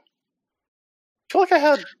know. I feel like I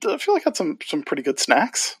had some pretty good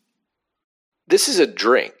snacks. This is a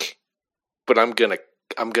drink, but I'm gonna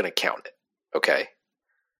count it. Okay.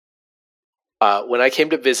 When I came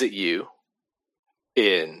to visit you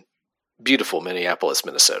in beautiful Minneapolis,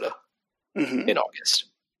 Minnesota, in August,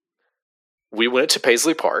 we went to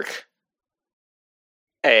Paisley Park,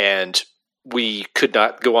 and we could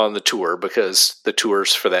not go on the tour because the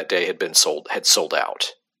tours for that day had sold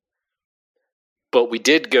out. But we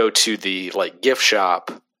did go to the gift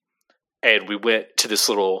shop, and we went to this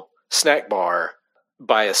little snack bar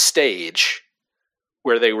by a stage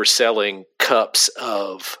where they were selling cups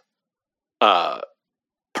of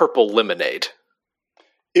purple lemonade.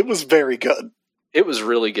 It was very good. It was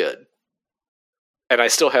really good. And I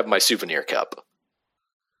still have my souvenir cup.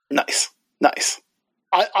 Nice.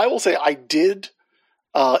 I will say I did,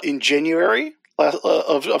 in January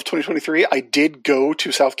of 2023, I did go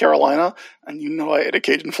to South Carolina, and I ate a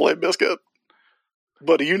Cajun filet biscuit.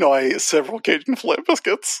 But I ate several Cajun filet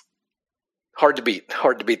biscuits. Hard to beat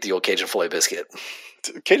the old Cajun filet biscuit.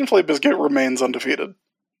 Cajun filet biscuit remains undefeated.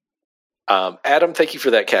 Adam, thank you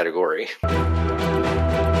for that category.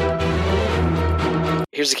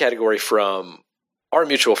 Here's a category from our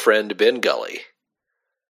mutual friend, Ben Gully.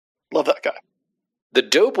 Love that guy. The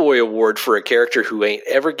Doughboy Award for a character who ain't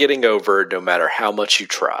ever getting over no matter how much you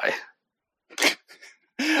try.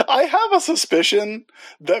 I have a suspicion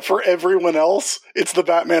that for everyone else, it's the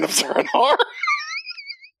Batman of Zaranar.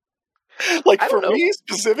 For me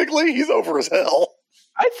specifically, he's over as hell.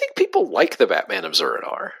 I think people like the Batman of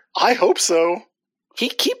Zaranar. I hope so. He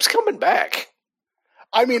keeps coming back.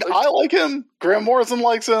 I mean, I like him. Grant Morrison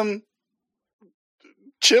likes him.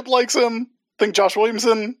 Chip likes him. I think Josh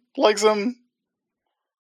Williamson likes him.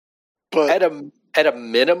 But at a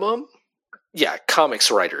minimum, yeah,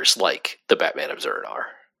 comics writers like the Batman of Zaranar.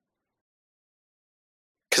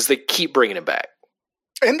 Because they keep bringing him back.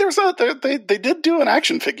 And they did do an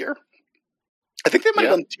action figure. I think they might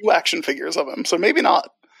have done 2 action figures of him, so maybe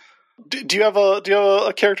not. Do you have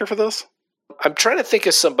a character for this? I'm trying to think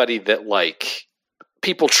of somebody that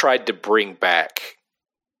people tried to bring back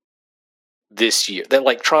this year. That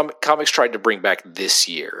comics tried to bring back this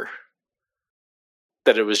year.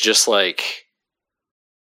 That it was just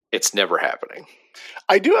it's never happening.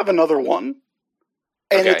 I do have another one,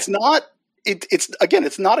 and it's not.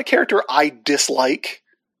 It's not a character I dislike,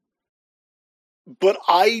 but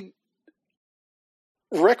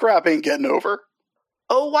Rec Rap ain't getting over.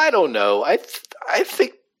 Oh, I don't know. I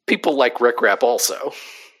think people like Rec Rap also.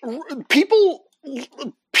 People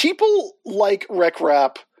like Rec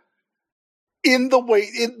Rap in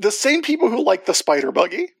the same people who like the Spider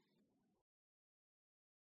Buggy.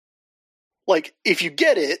 If you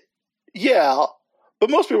get it, yeah, but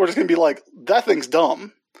most people are just going to be like, that thing's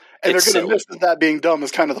dumb. And they're going to miss that being dumb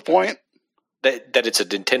is kind of the point. That it's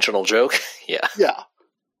an intentional joke? Yeah. Yeah.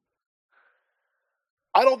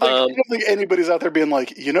 I don't think anybody's out there being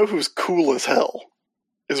like, who's cool as hell?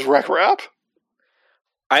 Is Rec Rap?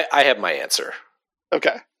 I have my answer.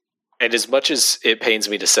 Okay. And as much as it pains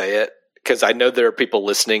me to say it, because I know there are people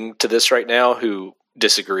listening to this right now who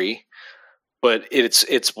disagree, but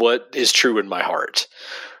it's what is true in my heart.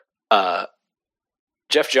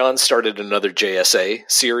 Jeff Johns started another JSA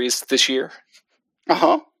series this year.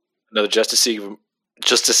 Uh-huh. Another Justice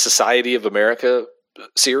Society of America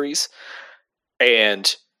series.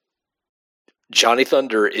 And Johnny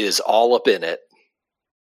Thunder is all up in it.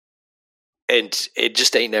 And it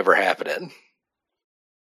just ain't never happening.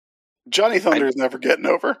 Johnny Thunder is never getting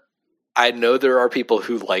over. I know there are people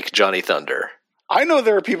who like Johnny Thunder. I know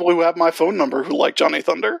there are people who have my phone number who like Johnny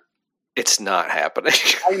Thunder. It's not happening.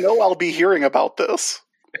 I know I'll be hearing about this.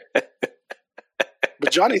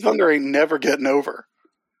 But Johnny Thunder ain't never getting over.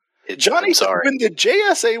 I'm sorry. When the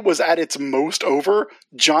JSA was at its most over,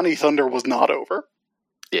 Johnny Thunder was not over.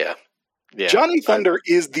 Yeah. Johnny Thunder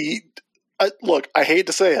is the... look, I hate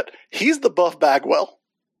to say it. He's the Buff Bagwell.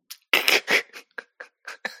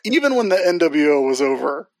 Even when the NWO was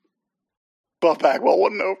over, Buff Bagwell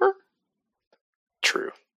wasn't over.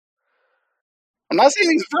 True. I'm not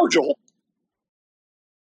saying he's Virgil,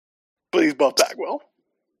 but he's Buff Bagwell.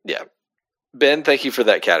 Yeah. Ben, thank you for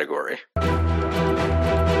that category.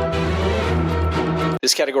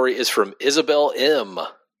 This category is from Isabel M.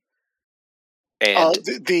 And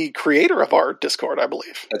the creator of our Discord, I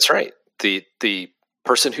believe. That's right. The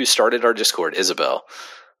person who started our Discord, Isabel.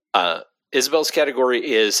 Isabel's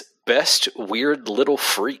category is Best Weird Little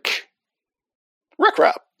Freak. Rec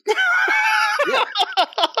Rap.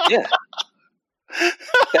 Yeah.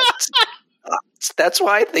 That's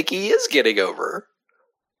why I think he is getting over.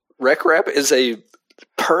 Rec Rap is a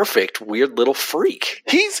perfect weird little freak.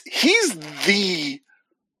 He's the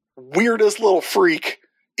weirdest little freak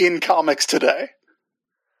in comics today.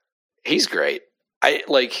 He's great.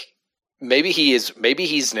 Maybe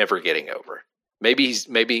he's never getting over. Maybe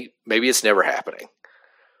it's never happening.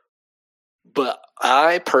 But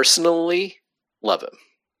I personally love him.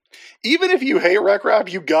 Even if you hate Rec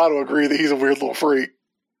Rap, you got to agree that he's a weird little freak.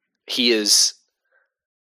 He is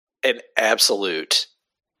an absolute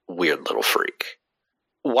weird little freak.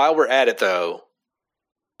 While we're at it, though,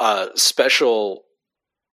 a special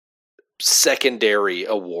secondary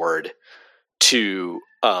award to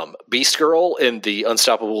Beast Girl in the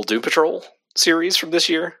Unstoppable Doom Patrol series from this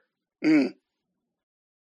year,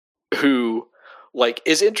 who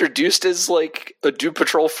is introduced as a Doom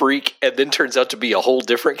Patrol freak and then turns out to be a whole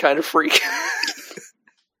different kind of freak.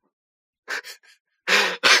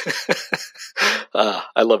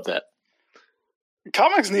 I love that.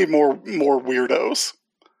 Comics need more weirdos.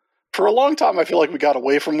 For a long time, I feel like we got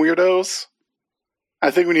away from weirdos. I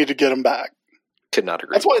think we need to get them back. Could not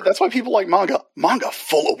agree. That's why people like manga. Manga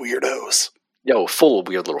full of weirdos. Yo, full of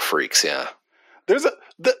weird little freaks. Yeah.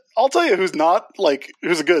 I'll tell you who's not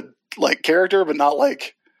who's a good character, but not I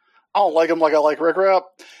don't like him like I like Rec Rap.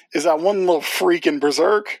 Is that one little freak in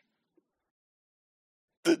Berserk?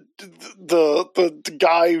 The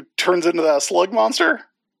guy who turns into that slug monster.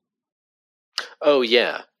 Oh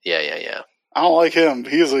yeah. I don't like him.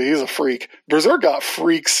 He's a freak. Berserk got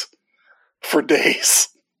freaks for days.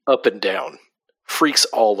 Up and down. Freaks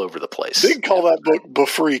all over the place. They call that book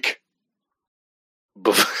Befreak.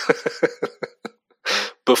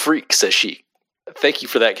 Befreak, says she. Thank you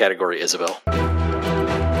for that category, Isabel.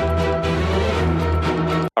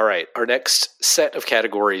 All right, our next set of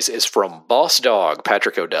categories is from Boss Dog,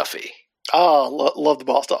 Patrick O'Duffy. Love the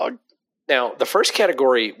Boss Dog. Now, the first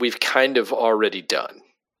category we've kind of already done,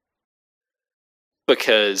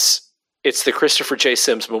 because it's the Christopher J.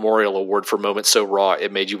 Sims Memorial Award for Moments So Raw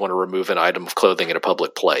it made you want to remove an item of clothing in a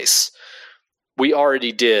public place. We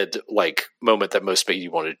already did moment that most made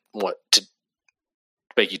you want to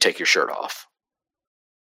make you take your shirt off.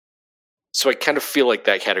 So I kind of feel like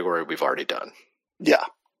that category we've already done. Yeah.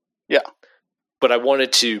 But I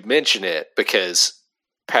wanted to mention it because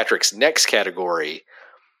Patrick's next category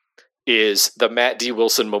is the Matt D.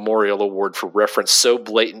 Wilson Memorial Award for reference so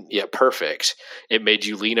blatant yet perfect, it made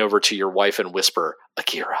you lean over to your wife and whisper,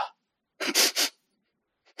 Akira.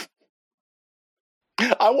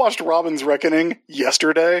 I watched Robin's Reckoning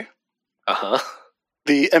yesterday. Uh-huh.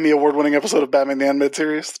 The Emmy Award-winning episode of Batman the Animated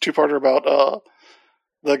Series, the two-parter about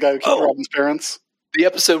the guy who killed Robin's parents. The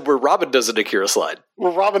episode where Robin does an Akira slide. And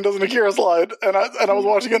I was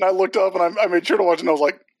watching it, and I looked up, and I made sure to watch it, and I was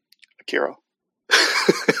like, Akira.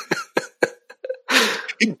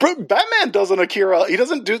 Batman does an Akira. He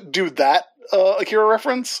doesn't do that Akira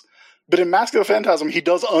reference, but in Mask of the Phantasm, he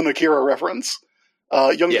does an Akira reference.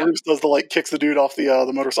 Young Bruce does the kicks the dude off the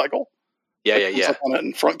motorcycle. Yeah. On it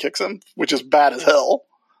and front kicks him, which is bad as hell.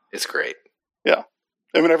 It's great. Yeah.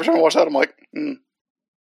 I mean, every time I watch that, I'm like,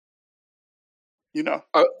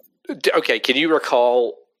 Okay, can you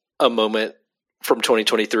recall a moment from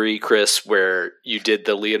 2023, Chris, where you did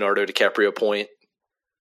the Leonardo DiCaprio point?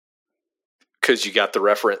 Because you got the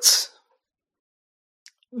reference.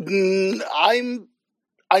 I'm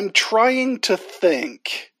trying to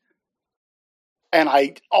think, and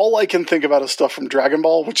all I can think about is stuff from Dragon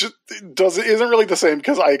Ball, which isn't really the same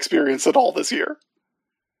because I experienced it all this year.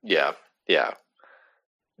 Yeah.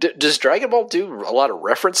 Does Dragon Ball do a lot of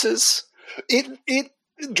references?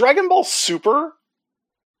 Dragon Ball Super,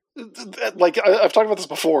 I've talked about this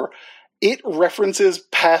before. It references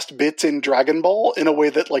past bits in Dragon Ball in a way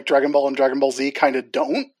that Dragon Ball and Dragon Ball Z kind of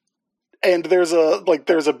don't. And there's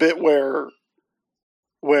a bit where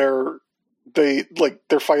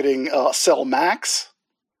they're fighting Cell Max,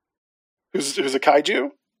 who's a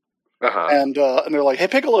kaiju, and they're like, "Hey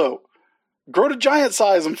Piccolo, grow to giant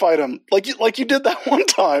size and fight him like you did that one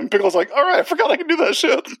time." Piccolo's like, "All right, I forgot I can do that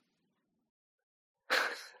shit."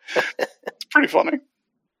 It's pretty funny.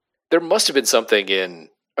 There must have been something in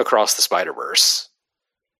Across the Spider-Verse.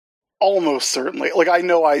 Almost certainly. I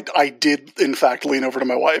know I did, in fact, lean over to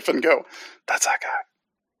my wife and go, "That's that guy."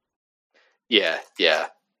 Yeah.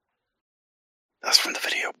 That's from the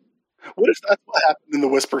video. What if that's what happened in the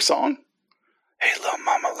Whisper song? Hey, little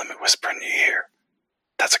mama, let me whisper in your ear.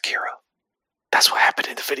 That's Akira. That's what happened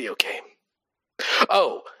in the video game.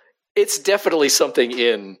 Oh, it's definitely something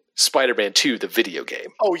in Spider-Man 2, the video game.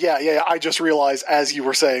 Oh, yeah. I just realized as you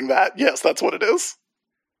were saying that, yes, that's what it is.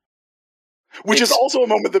 Which is also a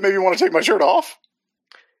moment that made me want to take my shirt off.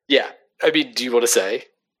 Yeah. I mean, do you want to say?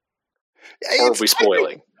 Or are we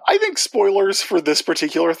spoiling? I think spoilers for this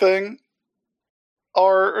particular thing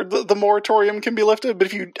are the moratorium can be lifted, but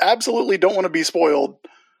if you absolutely don't want to be spoiled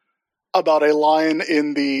about a line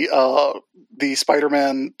in the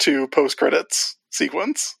Spider-Man 2 post-credits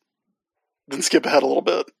sequence, then skip ahead a little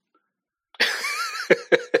bit.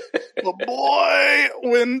 But boy,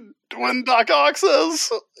 when Doc Ock says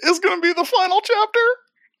is going to be the final chapter.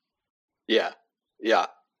 Yeah.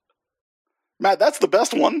 Matt, that's the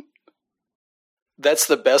best one. That's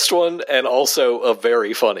the best one, and also a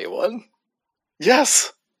very funny one.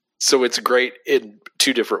 Yes. So it's great in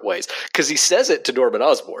two different ways. Because he says it to Norman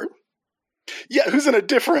Osborn. Yeah, who's in a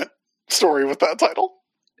different story with that title.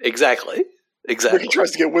 Exactly. Where he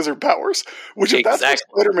tries to get wizard powers. Which, if that's where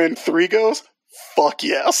Spider-Man 3 goes, fuck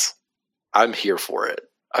yes. I'm here for it.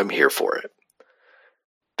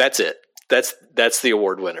 That's it. That's the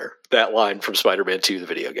award winner. That line from Spider-Man 2, the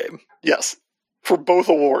video game. Yes. For both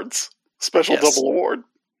awards. Special double award.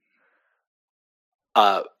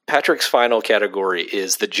 Patrick's final category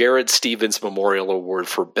is the Jared Stevens Memorial Award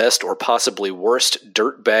for Best or Possibly Worst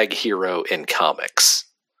Dirtbag Hero in Comics.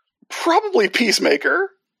 Probably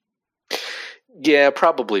Peacemaker. Yeah,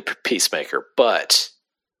 probably Peacemaker, but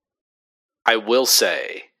I will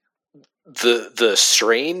say the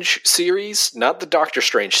Strange series, not the Doctor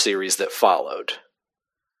Strange series that followed,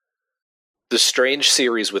 the Strange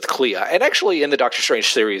series with Clea, and actually in the Doctor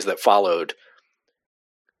Strange series that followed,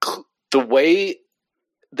 the way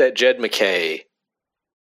that Jed MacKay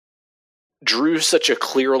drew such a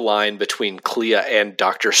clear line between Clea and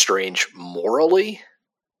Doctor Strange morally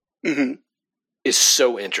is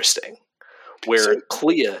so interesting. Where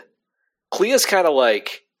Clea's kind of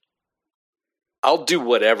like, I'll do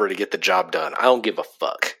whatever to get the job done. I don't give a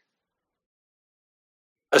fuck.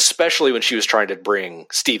 Especially when she was trying to bring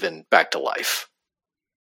Steven back to life.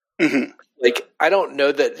 Mm-hmm. Like, I don't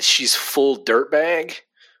know that she's full dirtbag,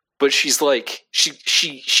 but she's like,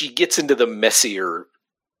 she gets into the messier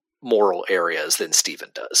moral areas than Steven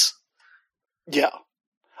does. Yeah.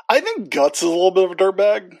 I think Guts is a little bit of a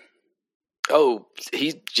dirtbag. Oh,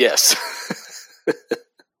 yes.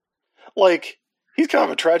 Like, he's kind of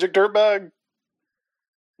a tragic dirtbag,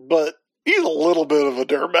 but he's a little bit of a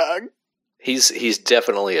dirtbag. He's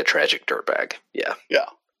definitely a tragic dirtbag. Yeah. Yeah.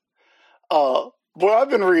 Boy, I've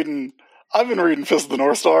been reading Fist of the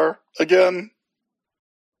North Star again,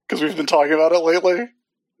 because we've been talking about it lately.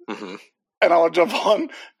 Mm-hmm. And I want to jump on.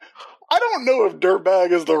 I don't know if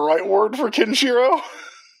dirtbag is the right word for Kenshiro.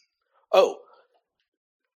 Oh.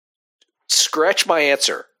 Scratch my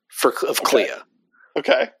answer of Clea.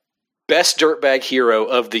 Okay. Best dirtbag hero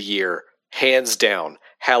of the year, hands down,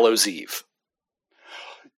 Hallows' Eve.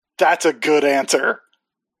 That's a good answer.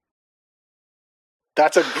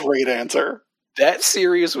 That's a great answer. That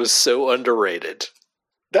series was so underrated.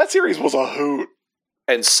 That series was a hoot.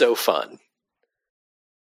 And so fun.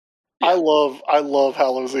 Yeah. I love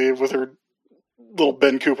Hallows' Eve with her little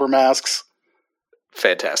Ben Cooper masks.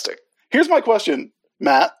 Fantastic. Here's my question,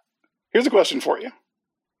 Matt. Here's a question for you.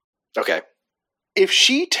 Okay. If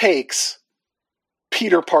she takes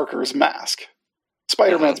Peter Parker's mask,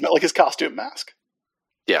 Spider-Man's mask, like his costume mask,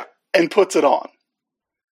 and puts it on,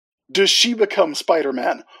 does she become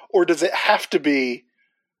Spider-Man, or does it have to be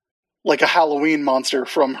like a Halloween monster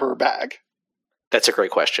from her bag? That's a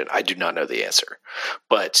great question. I do not know the answer,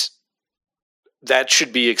 but that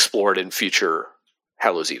should be explored in future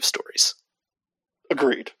Hallows' Eve stories.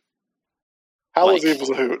 Agreed. Hallows' Eve was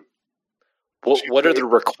a hoot. What are the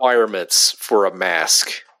requirements for a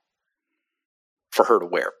mask for her to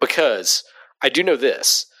wear? Because I do know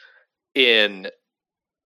this. In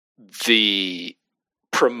the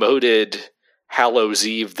promoted Hallows'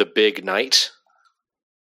 Eve, The Big Night,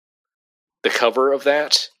 the cover of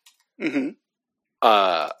that, there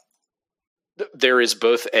is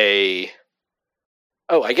both a...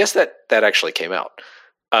 Oh, I guess that actually came out.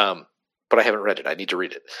 But I haven't read it. I need to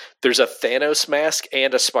read it. There's a Thanos mask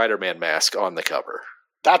and a Spider-Man mask on the cover.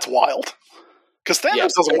 That's wild. Because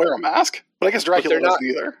Thanos doesn't wear a mask, but I guess Dracula doesn't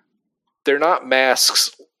either. They're not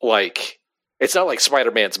masks like... It's not like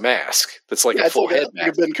Spider-Man's mask. That's like a full head mask.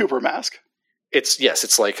 Like a Ben Cooper mask.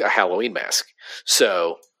 It's like a Halloween mask.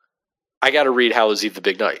 So I got to read Hallows' Eve: The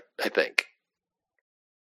Big Night, I think,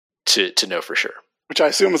 to know for sure. Which I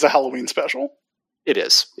assume is a Halloween special. It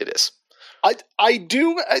is. It is. I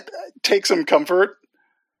do take some comfort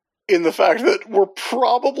in the fact that we're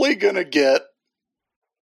probably going to get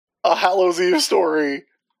a Hallows Eve story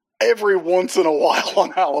every once in a while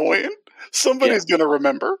on Halloween. Somebody's going to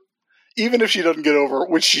remember, even if she doesn't get over it,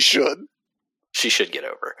 which she should. She should get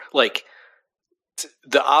over. Like,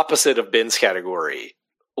 the opposite of Ben's category,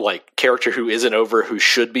 like, character who isn't over, who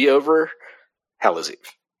should be over, Hallows Eve.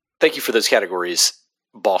 Thank you for those categories,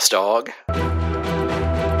 Boss Dog.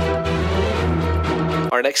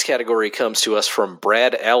 Our next category comes to us from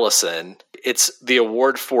Brad Ellison. It's the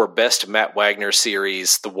award for Best Matt Wagner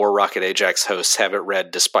Series the War Rocket Ajax hosts haven't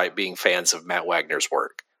read despite being fans of Matt Wagner's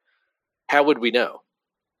work. How would we know?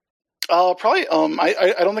 Probably.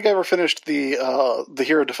 I don't think I ever finished the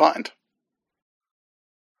Hero Defined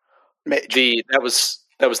Mage. That was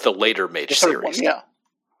the later Mage series. One, yeah.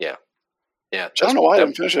 I don't know why I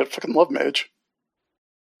didn't finish it. I fucking love Mage.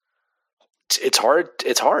 It's hard.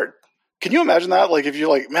 It's hard. Can you imagine that? Like, if you're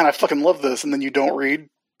like, man, I fucking love this, and then you don't read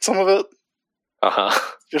some of it?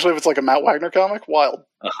 Especially if it's like a Matt Wagner comic? Wild.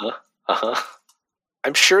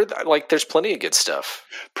 I'm sure that, like, there's plenty of good stuff.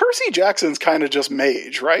 Percy Jackson's kind of just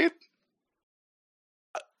Mage, right?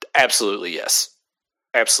 Absolutely, yes.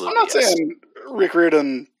 Absolutely, I'm not saying Rick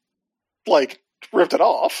Riordan, like, ripped it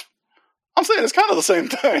off. I'm saying it's kind of the same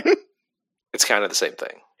thing. It's kind of the same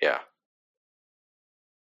thing, yeah.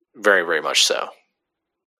 Very, very much so.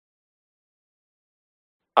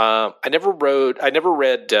 I never read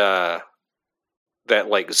that,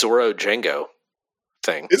 like, Zorro Django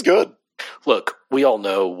thing. It's good. Look, we all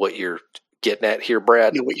know what you're getting at here,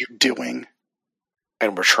 Brad. I know what you're doing.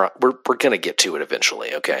 And we're going to get to it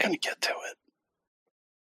eventually, okay? We're going to get to it.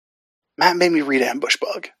 Matt made me read Ambush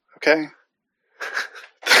Bug, okay?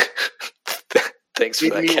 Thanks for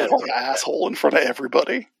that category. Like an asshole in front of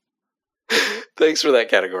everybody. Thanks for that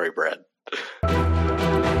category, Brad.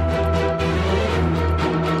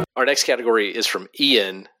 Our next category is from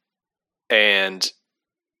Ian, and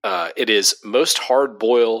it is most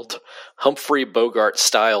hard-boiled Humphrey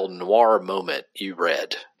Bogart-style noir moment you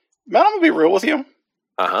read. Man, I'm going to be real with you.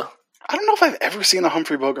 Uh-huh. I don't know if I've ever seen a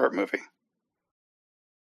Humphrey Bogart movie.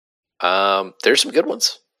 There's some good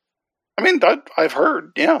ones. I mean, I've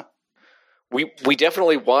heard, yeah. We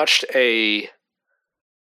definitely watched a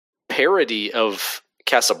parody of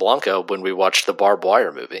Casablanca when we watched the Barbed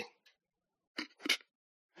Wire movie.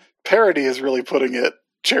 Parody is really putting it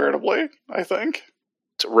charitably, I think.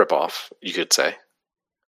 It's a ripoff, you could say.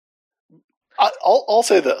 I'll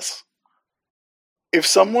say this. If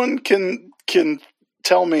someone can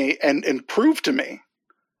tell me and prove to me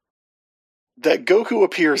that Goku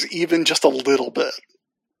appears even just a little bit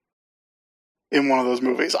in one of those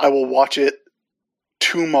movies, I will watch it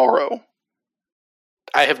tomorrow.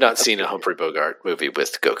 I have not seen a Humphrey Bogart movie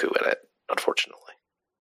with Goku in it, unfortunately.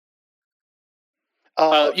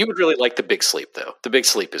 You would really like The Big Sleep, though. The Big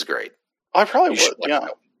Sleep is great. I probably would, yeah.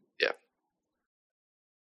 Yeah.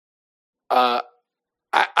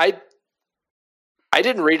 I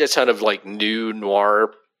didn't read a ton of, like, new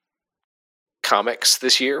noir comics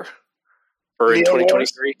this year. Or in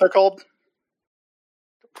 2023. They're called?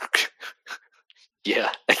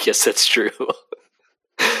 Yeah, I guess that's true.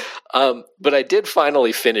 But I did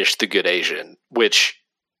finally finish The Good Asian, which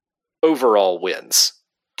overall wins.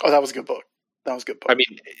 Oh, that was a good book. I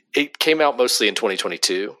mean, it came out mostly in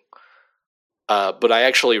 2022, but I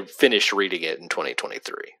actually finished reading it in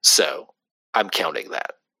 2023, so I'm counting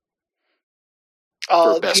that.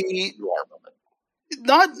 For best noir moment.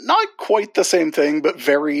 Not quite the same thing, but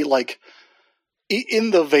very, like,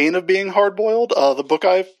 in the vein of being hard-boiled. The book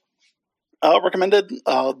I've recommended,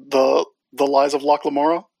 the Lies of Locke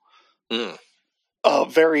Lamora.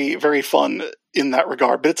 Very, very fun in that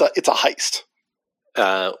regard, but it's a heist.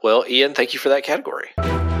 Well, Ian, thank you for that category.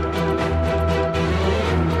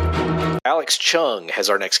 Alex Chung has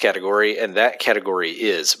our next category, and that category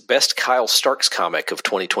is Best Kyle Starks Comic of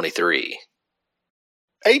 2023.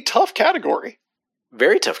 A tough category.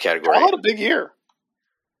 Very tough category. Kyle had a big year.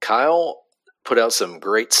 Kyle put out some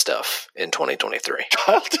great stuff in 2023.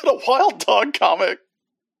 Kyle did a Wild Dog comic.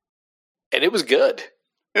 And it was good.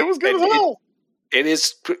 It was good as hell. It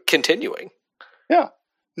is continuing. Yeah.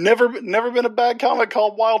 Never been a bad comic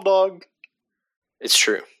called Wild Dog. It's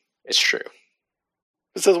true. It's true.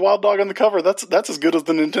 It says Wild Dog on the cover. That's as good as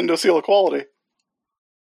the Nintendo seal of quality.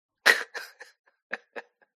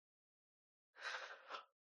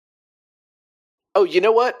 Oh, you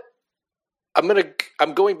know what? I'm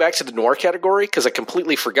going back to the noir category because I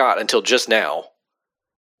completely forgot until just now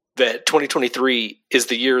that 2023 is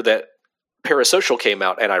the year that Parasocial came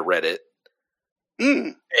out and I read it.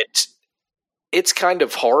 And it's kind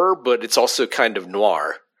of horror, but it's also kind of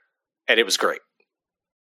noir. And it was great.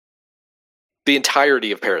 The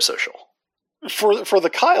entirety of Parasocial. For the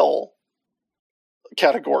Kyle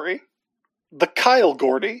category, the Kyle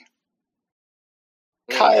Gordy.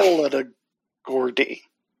 Kyle at a Gordy.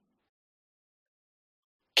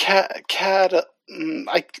 It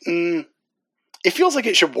feels like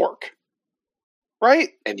it should work. Right?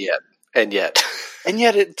 And yet. And yet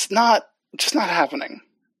it's just not happening.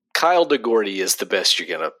 Kyle de Gordy is the best you're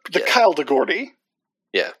going to get. The Kyle de Gordy.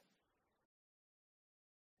 Yeah.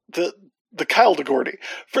 The Kyle de Gordy.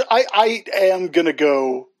 I am going to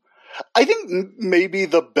go... I think maybe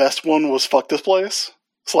the best one was Fuck This Place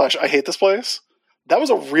 / I Hate This Place. That was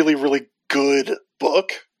a really, really good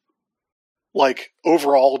book. Like,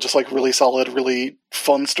 overall, just like really solid, really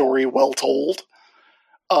fun story, well told.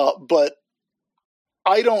 But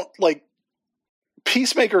I don't, like,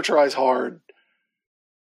 Peacemaker Tries Hard.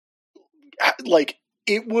 Like,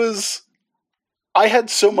 it was... I had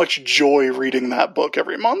so much joy reading that book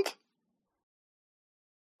every month.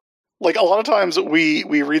 Like, a lot of times we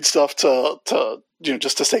read stuff to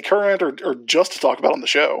just to stay current or just to talk about on the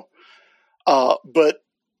show. But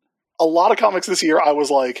a lot of comics this year, I was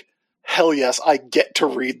like, hell yes, I get to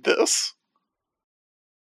read this.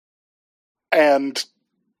 And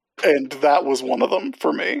that was one of them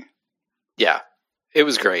for me. Yeah, it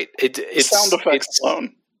was great. It's sound effects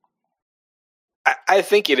alone. I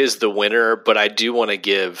think it is the winner, but I do want to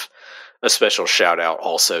give a special shout out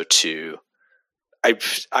also to...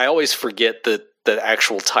 I always forget the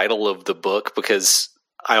actual title of the book because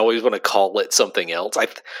I always want to call it something else. I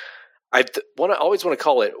always want to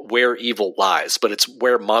call it Where Evil Lies, but it's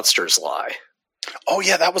Where Monsters Lie. Oh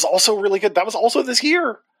yeah, that was also really good. That was also this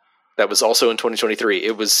year. That was also in 2023.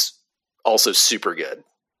 It was also super good.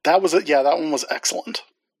 That one was excellent.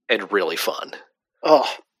 And really fun. Ugh.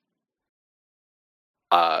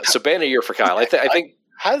 So ban a year for Kyle. I think...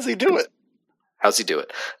 How does he do it? How's he do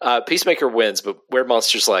it? Peacemaker wins, but Where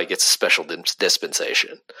Monsters Lie gets a special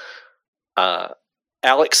dispensation.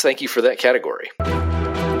 Alex, thank you for that category.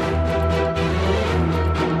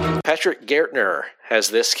 Patrick Gertner has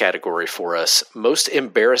this category for us. Most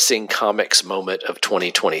embarrassing comics moment of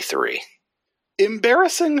 2023.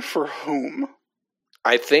 Embarrassing for whom?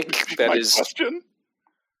 I think that is question.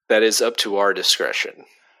 That is up to our discretion.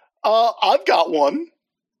 I've got one.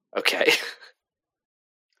 Okay.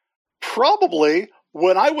 Probably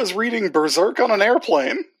when I was reading Berserk on an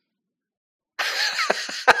airplane.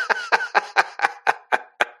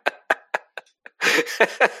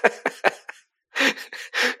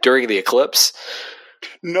 During the eclipse?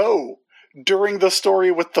 No. During the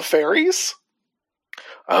story with the fairies?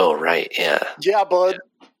 Oh, right, yeah. Yeah, bud.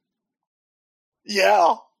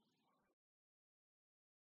 Yeah.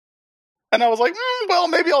 And I was like, well,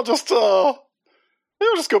 maybe I'll just go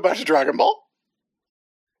back to Dragon Ball.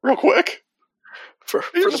 Real quick. For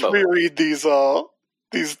just reread these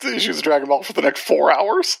issues of Dragon Ball for the next 4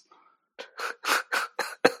 hours.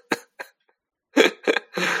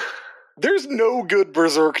 There's no good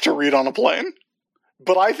Berserk to read on a plane.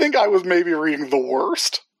 But I think I was maybe reading the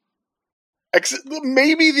worst.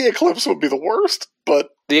 Maybe the Eclipse would be the worst, but...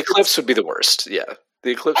 The Eclipse would be the worst, yeah.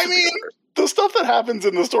 The Eclipse would be the worst. The stuff that happens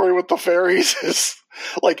in the story with the fairies is...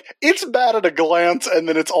 Like, it's bad at a glance, and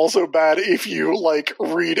then it's also bad if you, like,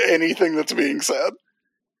 read anything that's being said.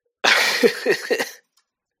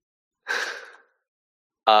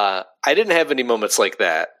 I didn't have any moments like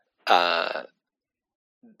that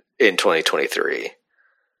in 2023.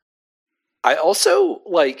 I also,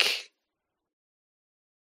 like...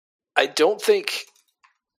 I don't think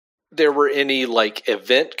there were any, like,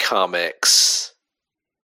 event comics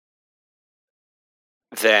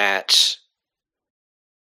that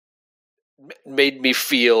made me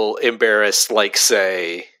feel embarrassed like,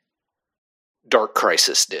 say, Dark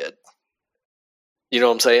Crisis did. You know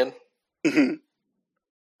what I'm saying? Mm-hmm.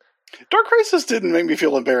 Dark Crisis didn't make me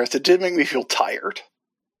feel embarrassed. It did make me feel tired.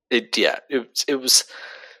 It was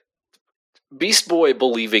Beast Boy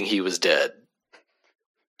believing he was dead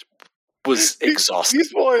was exhausting.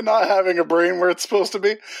 Beast Boy not having a brain where it's supposed to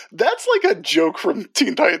be. That's like a joke from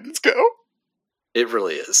Teen Titans Go. It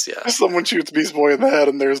really is, yeah. Someone shoots Beast Boy in the head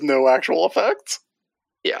and there's no actual effects.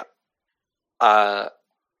 Yeah.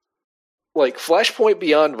 Like, Flashpoint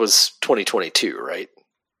Beyond was 2022, right?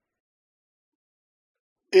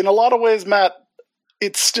 In a lot of ways, Matt,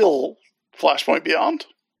 it's still Flashpoint Beyond.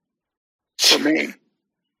 For me.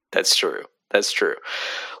 That's true.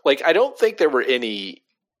 Like, I don't think there were any,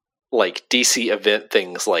 like, DC event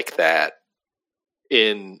things like that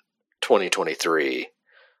in 2023.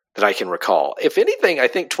 that I can recall. If anything, I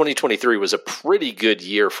think 2023 was a pretty good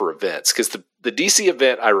year for events, because the DC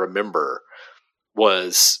event I remember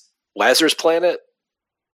was Lazarus Planet,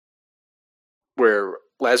 where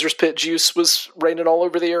Lazarus Pit juice was raining all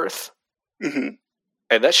over the earth. Mm-hmm.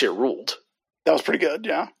 And that shit ruled. That was pretty good,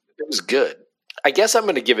 yeah. It was good. I guess I'm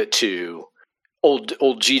going to give it to old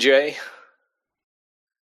GJ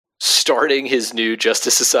starting his new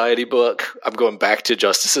Justice Society book. I'm going back to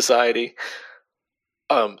Justice Society.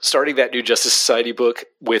 Starting that new Justice Society book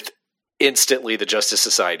with instantly the Justice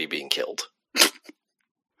Society being killed.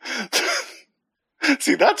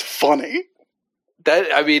 See, that's funny.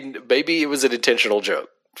 Maybe it was an intentional joke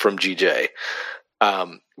from GJ.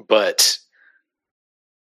 But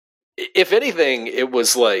if anything, it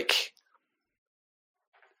was like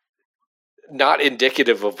not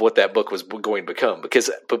indicative of what that book was going to become,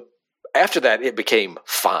 but after that it became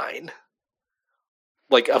fine.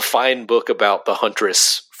 Like a fine book about the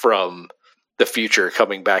Huntress from the future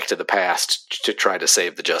coming back to the past to try to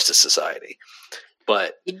save the Justice Society.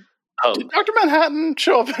 But did Dr. Manhattan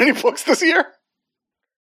show up in any books this year?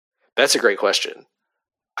 That's a great question.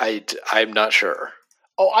 I'm not sure.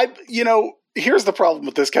 Here's the problem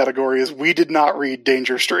with this category is we did not read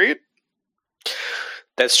Danger Street.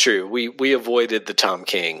 That's true. We avoided the Tom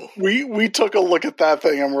King. We took a look at that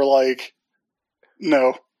thing and we're like,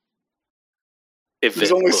 no.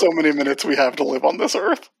 There's only so many minutes we have to live on this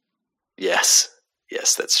earth. Yes,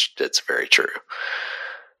 that's very true.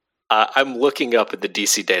 I'm looking up at the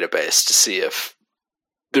DC database to see if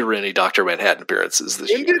there were any Dr. Manhattan appearances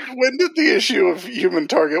this year. When did the issue of Human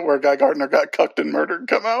Target where Guy Gardner got cucked and murdered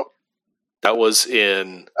come out? That was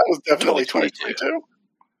definitely 2022.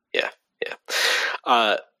 Yeah.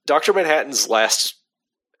 Dr. Manhattan's last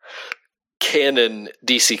canon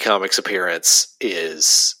DC Comics appearance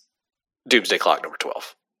is Doomsday Clock number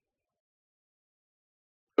 12,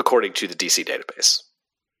 according to the DC database.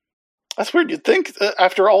 That's weird. You'd think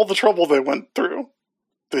after all the trouble they went through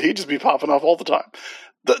that he'd just be popping up all the time.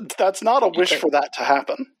 That's not a wish for that to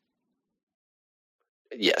happen.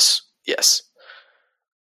 Yes.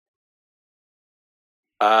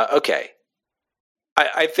 Okay.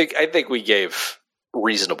 I think we gave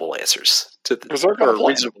reasonable answers to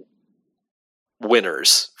reasonable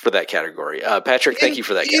winners for that category. Patrick, thank you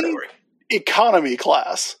for that category. Economy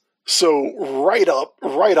class. So right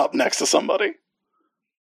up next to somebody.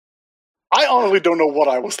 I honestly don't know what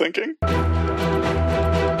I was thinking.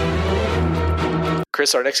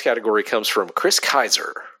 Chris, our next category comes from Chris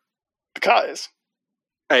Kaiser. The Kais.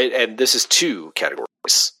 And this is two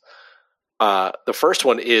categories. The first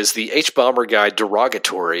one is the H Bomber Guide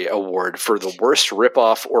Derogatory Award for the worst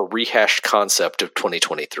ripoff or rehashed concept of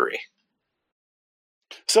 2023.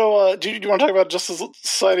 So, do you want to talk about Justice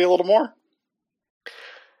Society a little more?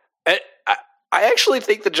 I actually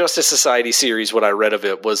think the Justice Society series, what I read of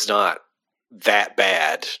it, was not that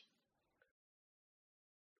bad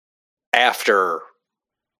after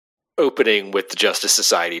opening with the Justice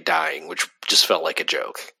Society dying, which just felt like a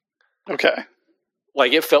joke. Okay.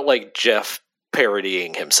 Like, it felt like Jeff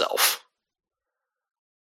parodying himself.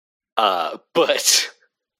 But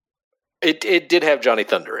it did have Johnny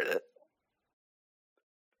Thunder in it.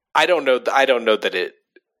 I don't know that it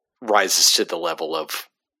rises to the level of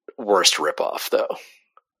worst ripoff, though.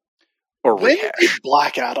 Or when rehash. did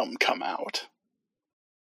Black Adam come out?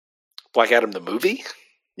 Black Adam the movie?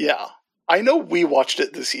 Yeah. I know we watched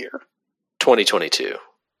it this year. 2022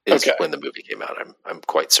 is when the movie came out. I'm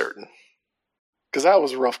quite certain. Because that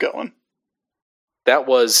was rough going. That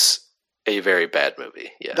was a very bad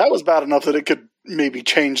movie, yeah. That was bad enough that it could maybe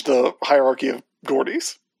change the hierarchy of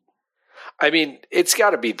Gordies. I mean, it's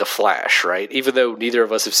got to be The Flash, right? Even though neither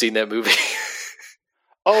of us have seen that movie.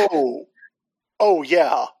 Oh,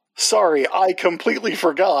 yeah. Sorry, I completely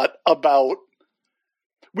forgot about...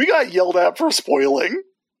 We got yelled at for spoiling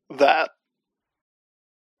that.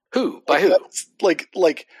 Who? By who?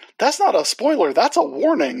 Like, that's not a spoiler. That's a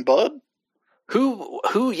warning, bud.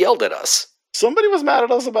 Who yelled at us? Somebody was mad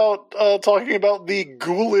at us about talking about the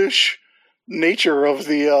ghoulish nature of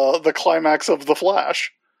the climax of The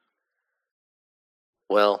Flash.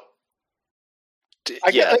 Well,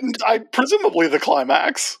 I presumably the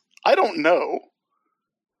climax. I don't know.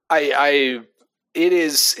 It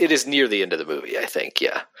is near the end of the movie, I think.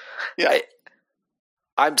 Yeah.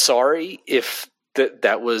 I'm sorry if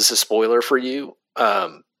that was a spoiler for you.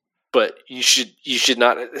 But you should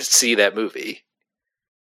not see that movie.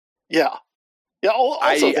 Yeah. Yeah.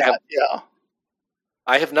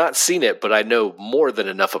 I have not seen it, but I know more than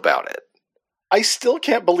enough about it. I still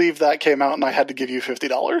can't believe that came out and I had to give you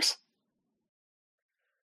 $50.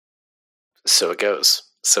 So it goes.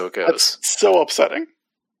 That's so upsetting.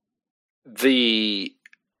 the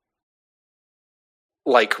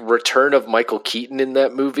like return of Michael Keaton in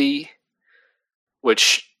that movie,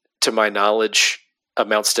 which to my knowledge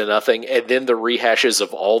amounts to nothing, and then the rehashes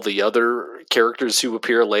of all the other characters who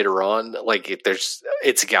appear later on, like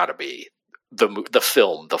it's got to be the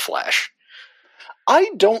film The Flash.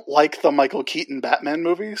 I don't like the Michael Keaton Batman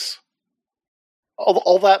movies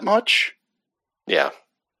all that much. Yeah.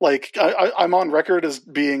 Like, I'm on record as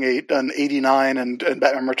being an 89 and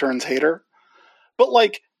Batman Returns hater. But,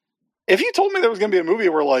 like, if you told me there was going to be a movie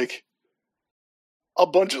where, like, a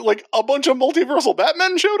bunch of multiversal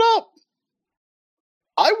Batmen showed up,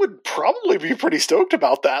 I would probably be pretty stoked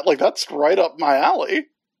about that. Like, that's right up my alley.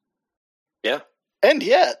 Yeah. And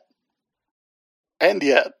yet.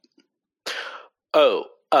 Oh,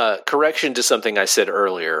 correction to something I said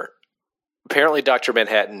earlier. Apparently Dr.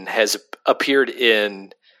 Manhattan has appeared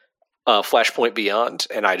in Flashpoint Beyond,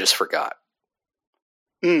 and I just forgot.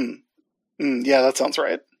 Yeah, that sounds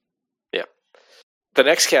right. Yeah. The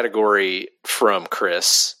next category from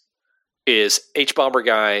Chris is H-Bomber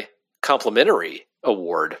Guy Complimentary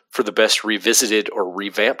Award for the best revisited or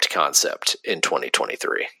revamped concept in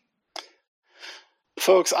 2023.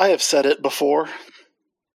 Folks, I have said it before,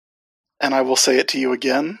 and I will say it to you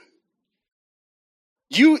again.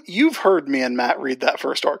 You've heard me and Matt read that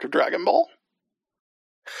first arc of Dragon Ball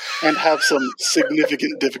and have some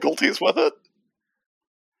significant difficulties with it.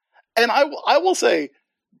 And I will say,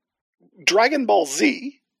 Dragon Ball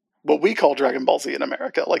Z, what we call Dragon Ball Z in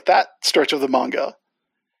America, like that stretch of the manga,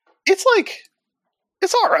 it's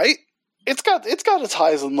all right. It's got its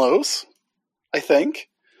highs and lows, I think.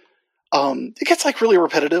 It gets like really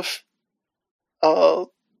repetitive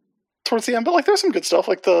towards the end, but like there's some good stuff.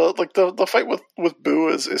 Like the fight with Boo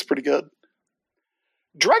is pretty good.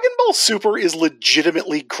 Dragon Ball Super is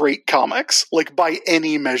legitimately great comics, like by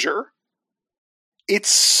any measure. It's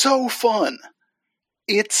so fun.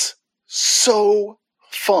 It's so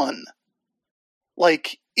fun.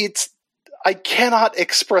 Like I cannot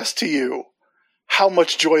express to you how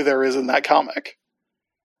much joy there is in that comic.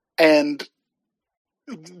 And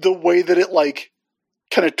the way that it like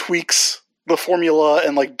kind of tweaks the formula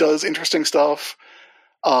and like does interesting stuff.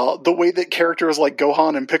 The way that characters like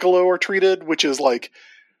Gohan and Piccolo are treated, which is like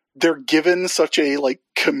they're given such a like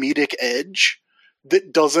comedic edge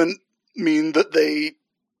that doesn't mean that they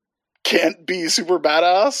can't be super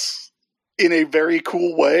badass in a very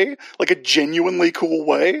cool way, like a genuinely cool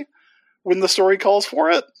way when the story calls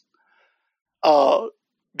for it.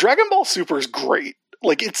 Dragon Ball Super is great.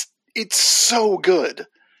 Like it's so good.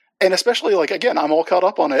 And especially like, again, I'm all caught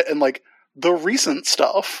up on it. And like the recent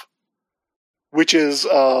stuff, which is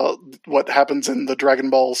what happens in the Dragon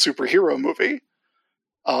Ball superhero movie,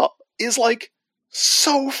 is like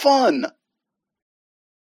so fun.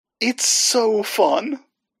 It's so fun.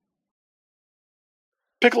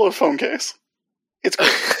 Piccolo phone case. It's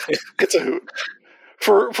great. It's a hoot.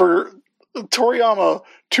 For Toriyama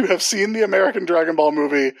to have seen the American Dragon Ball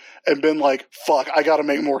movie and been like, fuck, I gotta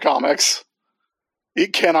make more comics.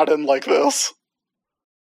 It cannot end like this.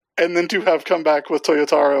 And then to have come back with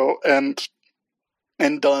Toyotaro and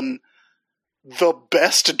done the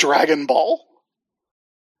best Dragon Ball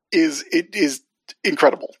is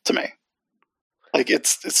incredible to me. Like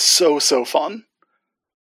it's so fun.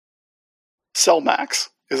 Cell Max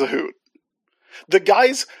is a hoot. The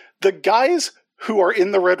guys who are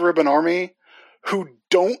in the Red Ribbon Army who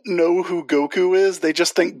don't know who Goku is, they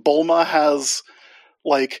just think Bulma has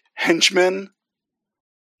like henchmen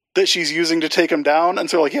that she's using to take him down, and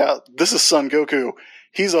so they're like, yeah, this is Son Goku.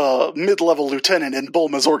 He's a mid-level lieutenant in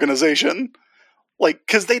Bulma's organization. Like,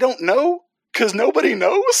 because they don't know? Because nobody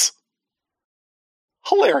knows?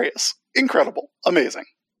 Hilarious. Incredible. Amazing.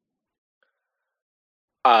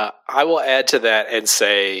 I will add to that and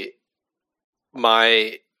say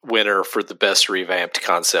my winner for the best revamped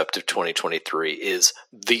concept of 2023 is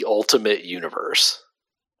The Ultimate Universe.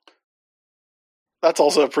 That's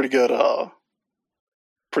also a pretty good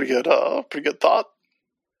thought.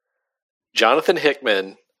 Jonathan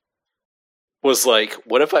Hickman was like,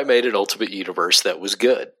 what if I made an Ultimate Universe that was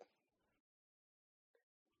good?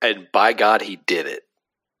 And by God, he did it.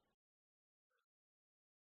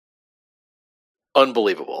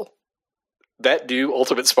 Unbelievable. That new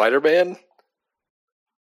Ultimate Spider-Man,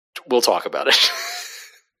 we'll talk about it.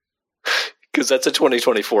 Because that's a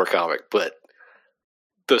 2024 comic, but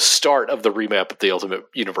the start of the remap of the Ultimate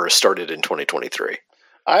Universe started in 2023.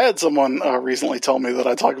 I had someone recently tell me that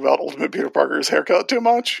I talk about Ultimate Peter Parker's haircut too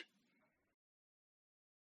much.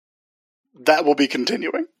 That will be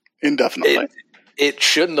continuing indefinitely. It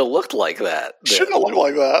shouldn't have looked like that. Shouldn't have looked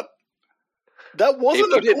like that. That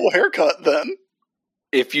wasn't a cool haircut then.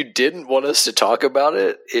 if you didn't want us to talk about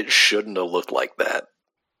it, it shouldn't have looked like that.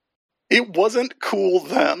 It wasn't cool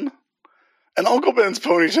then. And Uncle Ben's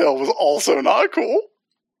ponytail was also not cool.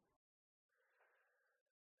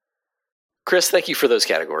 Chris, thank you for those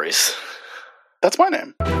categories. That's my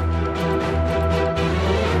name.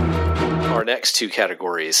 Our next two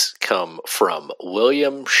categories come from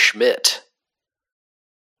William Schmidt.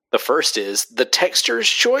 The first is the Texter's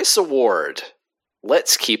Choice Award.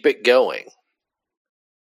 Let's keep it going.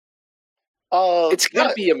 It's got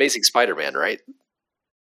to be Amazing Spider-Man, right?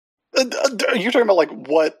 You're talking about like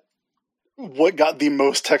what got the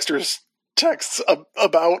most texters texts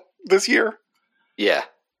about this year? Yeah.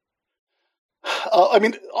 I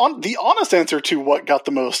mean, the honest answer to what got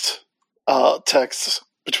the most texts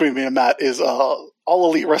between me and Matt is All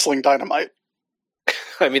Elite Wrestling Dynamite.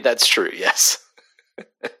 I mean, that's true, yes.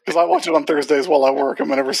 Because I watch it on Thursdays while I work, and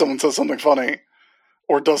whenever someone says something funny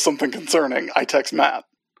or does something concerning, I text Matt.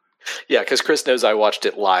 Yeah, because Chris knows I watched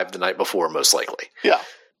it live the night before, most likely. Yeah.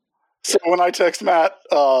 So when I text Matt,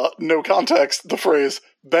 no context, the phrase,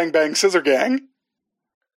 bang bang scissor gang,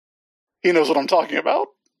 he knows what I'm talking about.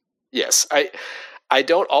 Yes, I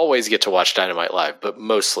don't always get to watch Dynamite live, but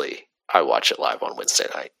mostly I watch it live on Wednesday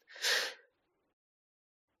night.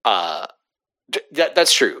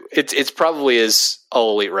 That's true. It's probably is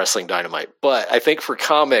All Elite Wrestling Dynamite, but I think for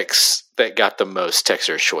comics that got the most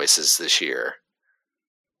Texter's choices this year,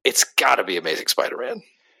 it's got to be Amazing Spider-Man.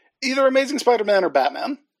 Either Amazing Spider-Man or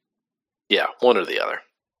Batman. Yeah, one or the other.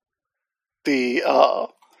 The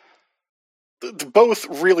both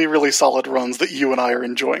really, really solid runs that you and I are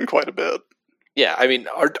enjoying quite a bit. Yeah, I mean,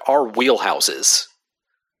 our wheelhouses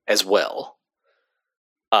as well.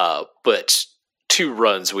 But two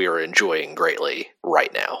runs we are enjoying greatly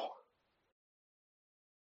right now.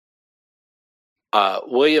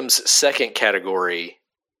 William's second category,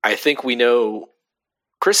 I think we know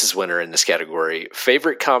Chris's winner in this category.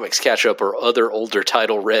 Favorite comics catch-up or other older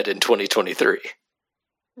title read in 2023?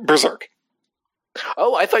 Berserk.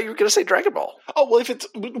 Oh, I thought you were going to say Dragon Ball. Oh, well,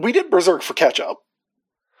 we did Berserk for catch-up.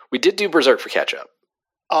 We did do Berserk for catch-up.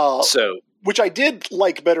 Which I did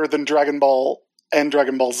like better than Dragon Ball and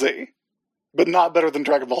Dragon Ball Z, but not better than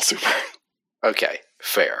Dragon Ball Super. Okay,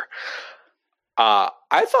 fair.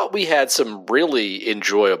 I thought we had some really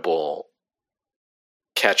enjoyable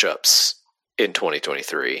catch-ups in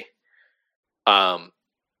 2023. But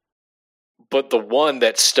the one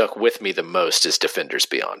that stuck with me the most is Defenders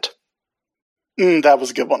Beyond. That was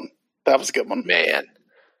a good one. Man.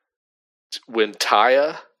 When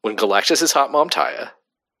Galactus' hot mom Taya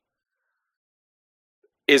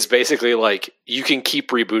is basically like, you can keep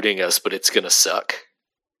rebooting us, but it's gonna suck.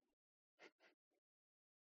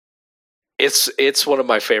 It's one of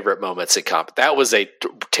my favorite moments in comics. That was a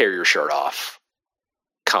tear your shirt off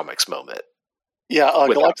comics moment. Yeah,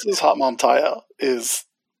 Galactus' hot mom Taya is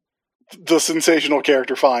the sensational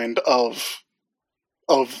character find of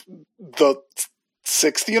the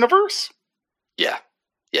 6th universe. Yeah.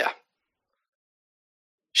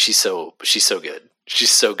 She's so good.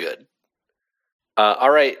 She's so good. All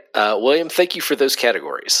right, William, thank you for those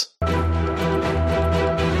categories.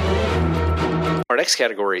 Our next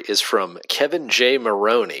category is from Kevin J.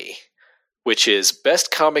 Maroney, which is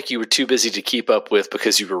best comic you were too busy to keep up with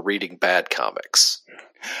because you were reading bad comics.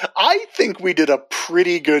 I think we did a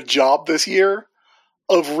pretty good job this year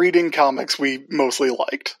of reading comics we mostly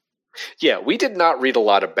liked. Yeah, we did not read a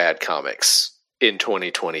lot of bad comics in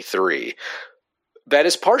 2023. That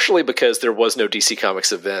is partially because there was no DC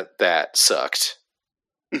Comics event that sucked,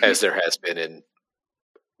 as there has been in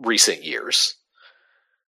recent years,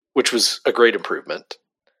 which was a great improvement.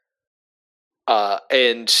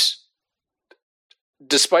 And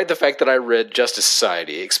despite the fact that I read Justice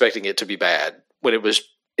Society expecting it to be bad, when it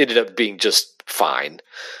ended up being just fine,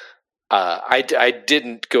 I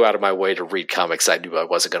didn't go out of my way to read comics I knew I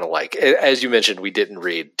wasn't going to like. As you mentioned, we didn't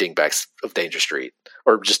read Dingbats of Danger Street,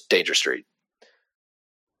 or just Danger Street.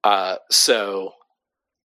 So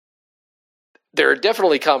there are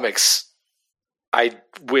definitely comics I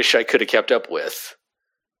wish I could have kept up with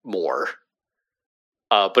more.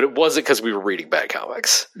 But it wasn't because we were reading bad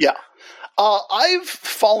comics. Yeah. I've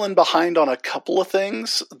fallen behind on a couple of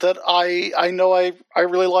things that I know I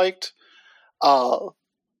really liked. But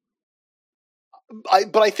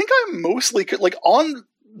I think I'm mostly like on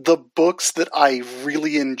the books that I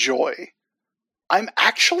really enjoy. I'm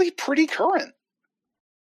actually pretty current.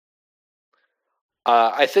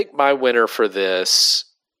 I think my winner for this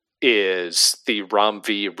is the Rom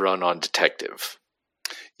V run on Detective.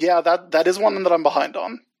 Yeah, that is one that I'm behind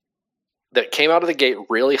on. That came out of the gate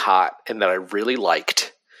really hot and that I really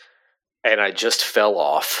liked. And I just fell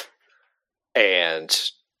off. And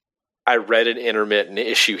I read an intermittent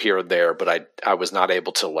issue here and there, but I was not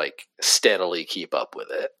able to like steadily keep up with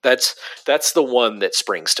it. That's the one that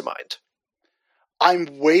springs to mind.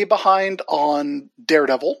 I'm way behind on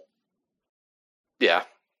Daredevil. Yeah.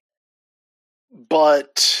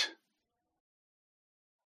 But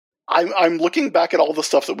I'm looking back at all the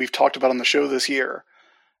stuff that we've talked about on the show this year,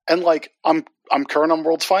 and like I'm current on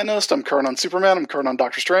World's Finest, I'm current on Superman, I'm current on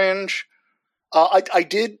Doctor Strange. I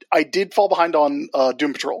did fall behind on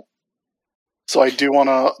Doom Patrol, so I do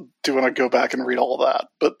wanna go back and read all of that.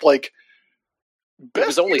 But like, it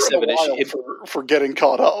was only 7 issues for getting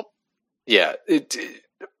caught up. Yeah,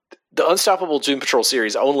 the Unstoppable Doom Patrol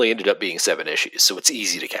series only ended up being 7 issues, so it's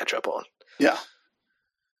easy to catch up on. Yeah,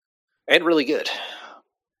 and really good.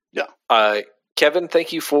 Yeah. Kevin,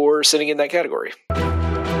 thank you for sitting in that category.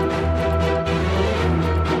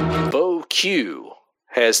 Bo Q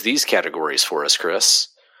has these categories for us, Chris.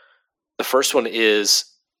 The first one is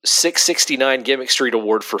 669 Gimmick Street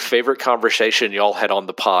Award for favorite conversation y'all had on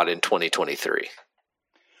the pod in 2023.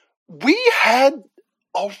 We had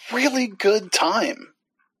a really good time.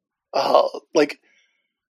 Like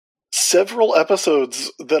several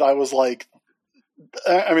episodes that I was like,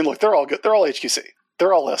 I mean, look, they're all good. They're all HQC.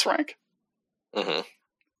 They're all S rank. Mm-hmm.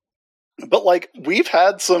 But like, we've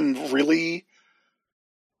had some really,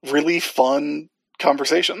 really fun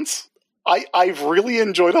conversations. I've really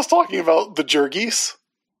enjoyed us talking about the Jergies.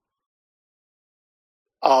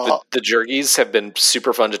 The Jergies have been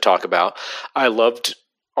super fun to talk about. I loved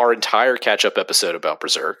our entire catch-up episode about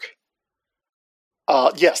Berserk.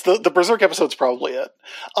 Yes, the Berserk episode's probably it.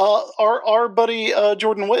 Our buddy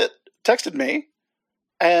Jordan Witt texted me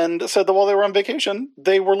and said that while they were on vacation,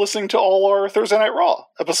 they were listening to all our Thursday Night Raw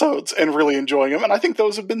episodes and really enjoying them, and I think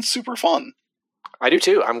those have been super fun. I do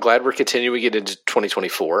too. I'm glad we're continuing it into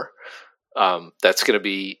 2024. That's going to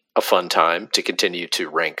be a fun time to continue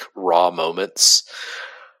to rank Raw moments.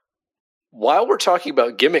 While we're talking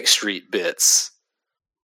about Gimmick Street bits,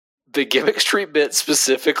 the Gimmick Street bit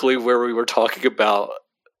specifically where we were talking about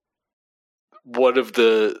one of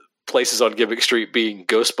the places on Gimmick Street being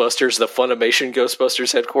Ghostbusters, the Funimation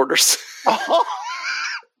Ghostbusters headquarters.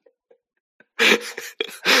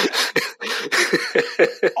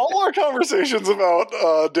 All our conversations about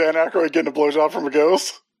Dan Aykroyd getting a blowjob from a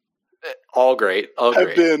ghost, all great,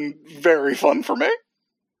 have been very fun for me.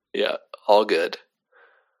 Yeah, all good.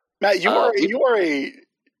 Matt, you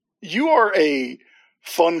are a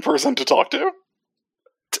fun person to talk to.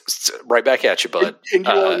 Right back at you, bud. And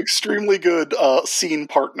you are an extremely good scene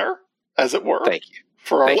partner, as it were. Thank you.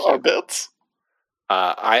 For our bits.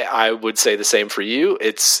 I would say the same for you.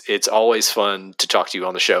 It's always fun to talk to you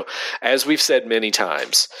on the show. As we've said many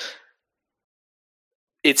times,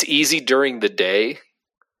 it's easy during the day,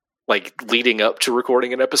 like leading up to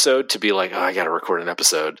recording an episode, to be like, oh, I got to record an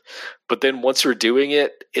episode. But then once you're doing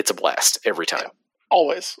it, it's a blast every time.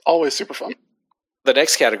 Always super fun. The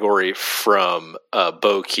next category from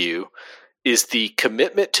Bo Q is the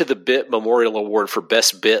Commitment to the Bit Memorial Award for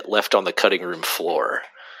Best Bit Left on the Cutting Room Floor.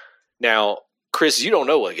 Now, Chris, you don't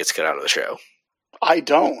know what gets cut out of the show. I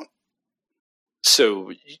don't.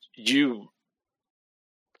 So you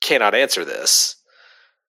cannot answer this.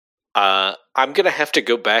 I'm going to have to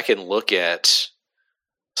go back and look at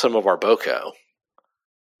some of our BOCO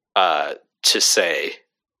to say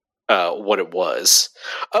what it was.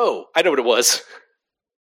 Oh, I know what it was.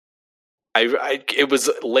 It was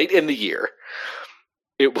late in the year.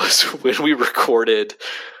 It was when we recorded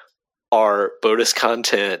our bonus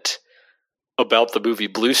content about the movie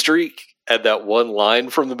Blue Streak and that one line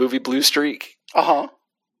from the movie Blue Streak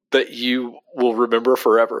that you will remember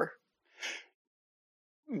forever.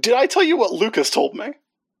 Did I tell you what Lucas told me?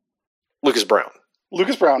 Lucas Brown,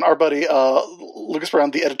 our buddy, Lucas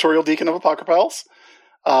Brown, the editorial deacon of Apocrypals,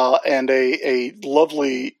 and a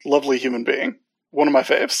lovely, lovely human being. One of my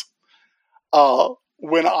faves.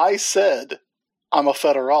 When I said I'm a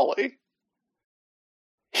federale,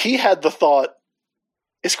 he had the thought,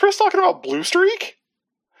 is Chris talking about Blue Streak?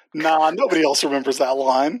 Nah, nobody else remembers that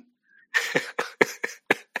line.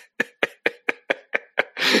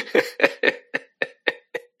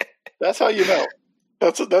 That's how you know.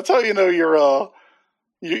 That's how you know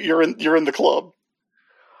you're in the club.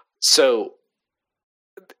 So,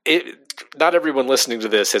 not everyone listening to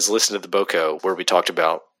this has listened to the BOCO where we talked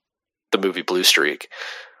about the movie Blue Streak,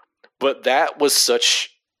 but that was such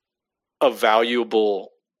a valuable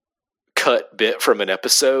cut bit from an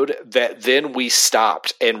episode that then we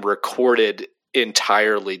stopped and recorded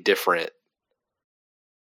entirely different,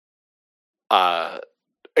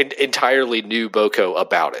 entirely new BOCO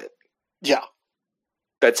about it. Yeah.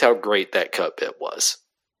 That's how great that cut bit was.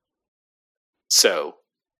 So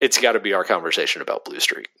it's got to be our conversation about Blue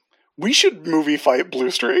Streak. We should movie fight Blue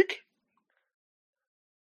Streak.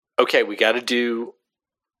 Okay, we got to do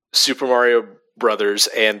Super Mario Brothers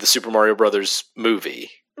and the Super Mario Brothers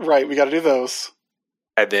movie. Right, we got to do those.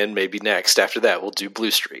 And then maybe next, after that, we'll do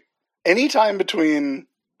Blue Streak. Anytime between,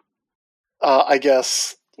 I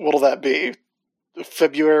guess, what'll that be?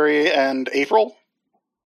 February and April?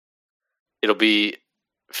 It'll be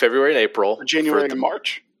February and April. Or January and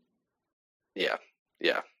March? Yeah.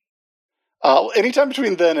 Anytime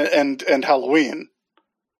between then and Halloween,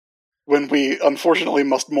 when we unfortunately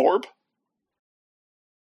must morb.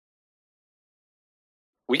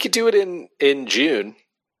 We could do it in June.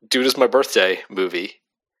 Do it as my birthday movie.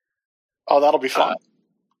 Oh, that'll be fun.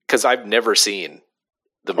 Because I've never seen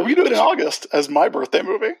the movie. Or we can do it in August as my birthday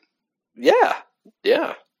movie. Yeah.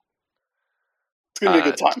 It's going to be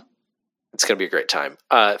a good time. It's going to be a great time.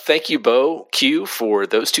 Thank you, Bo Q, for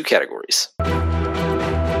those two categories.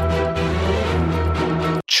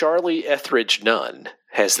 Charlie Etheridge Nunn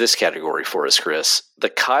has this category for us, Chris. The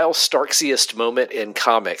Kyle Starksiest moment in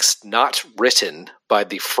comics not written by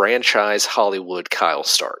the franchise Hollywood Kyle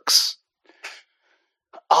Starks.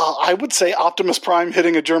 I would say Optimus Prime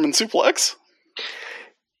hitting a German suplex.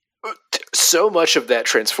 So much of that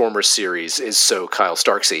Transformers series is so Kyle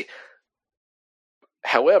Starksy.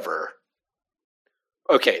 However,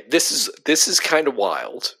 okay, this is kind of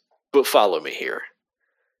wild, but follow me here.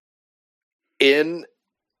 In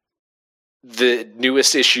the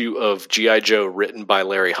newest issue of G.I. Joe written by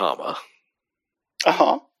Larry Hama,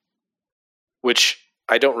 which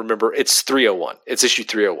I don't remember, it's 301. It's issue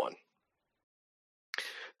 301.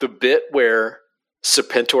 The bit where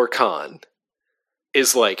Serpentor Khan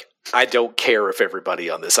is like, I don't care if everybody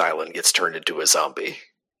on this island gets turned into a zombie.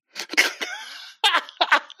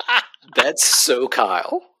 That's so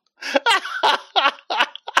Kyle.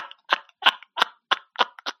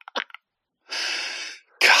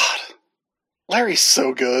 God. Larry's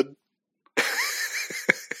so good.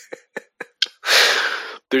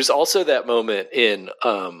 There's also that moment in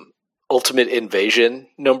Ultimate Invasion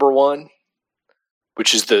 #1,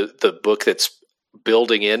 which is the book that's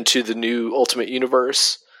building into the new Ultimate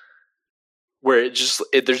Universe, where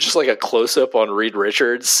there's just like a close-up on Reed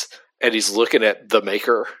Richards, and he's looking at the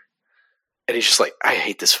Maker, and he's just like, I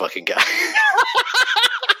hate this fucking guy.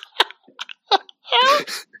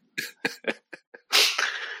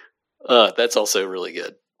 That's also really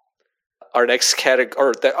good. Our next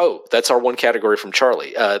category, that's our one category from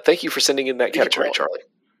Charlie. Thank you for sending in that category, Charlie.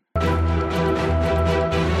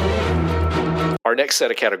 Our next set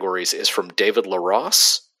of categories is from David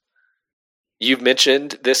LaRosse. You've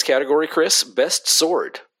mentioned this category, Chris, Best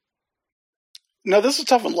Sword. No, this is a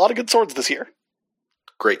tough one. A lot of good swords this year.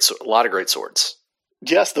 A lot of great swords.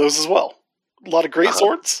 Yes, those as well. A lot of great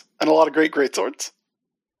swords and a lot of great swords.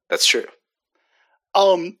 That's true.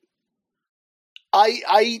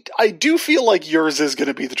 I do feel like yours is going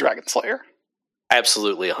to be the Dragon Slayer.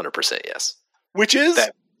 Absolutely, 100% yes. Which is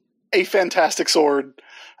a fantastic sword,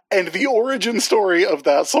 and the origin story of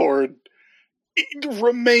that sword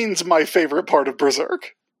remains my favorite part of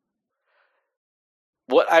Berserk.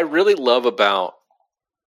 What I really love about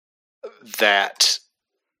that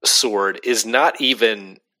sword is not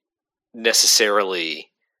even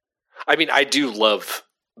necessarily... I mean, I do love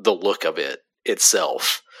the look of it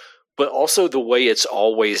itself, but also the way it's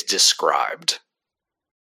always described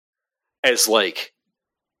as like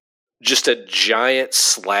just a giant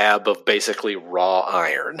slab of basically raw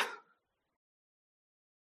iron.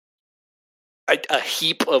 A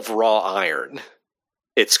heap of raw iron,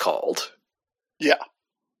 it's called. Yeah.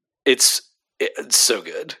 It's so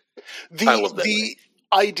good. I love that. The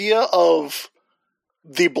idea of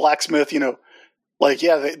the blacksmith,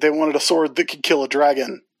 they wanted a sword that could kill a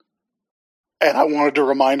dragon. And I wanted to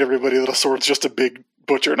remind everybody that a sword's just a big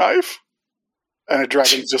butcher knife. And a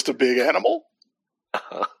dragon's just a big animal.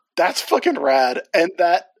 That's fucking rad. And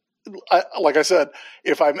that, like I said,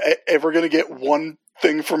 if I'm ever going to get one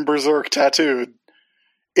thing from Berserk tattooed,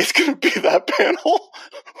 it's going to be that panel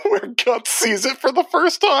where Guts sees it for the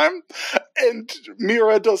first time. And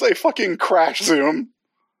Mira does a fucking crash zoom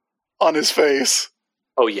on his face.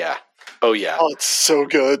 Oh, yeah. Oh, it's so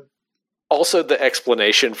good. Also, the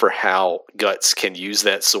explanation for how Guts can use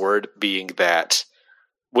that sword being that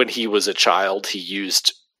when he was a child, he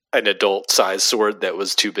used an adult-sized sword that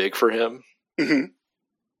was too big for him. Mm-hmm.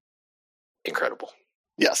 Incredible.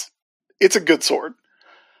 Yes. It's a good sword.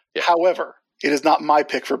 Yeah. However, it is not my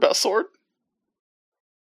pick for best sword.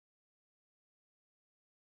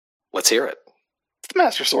 Let's hear it. It's the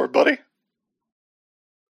Master Sword, buddy.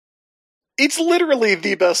 It's literally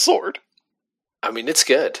the best sword. I mean, it's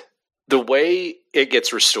good. The way it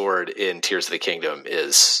gets restored in Tears of the Kingdom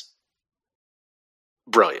is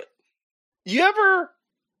brilliant. You ever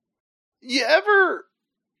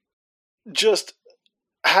just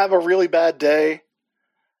have a really bad day,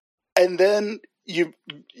 and then you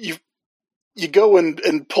go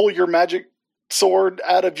and pull your magic sword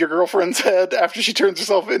out of your girlfriend's head after she turns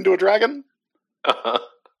herself into a dragon? Uh-huh.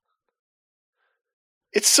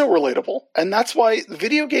 It's so relatable, and that's why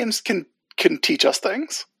video games can teach us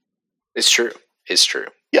things. It's true. It's true.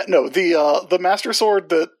 Yeah, no, the Master Sword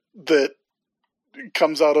that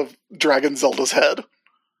comes out of Dragon Zelda's head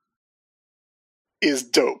is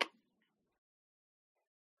dope.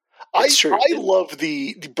 It's true. I love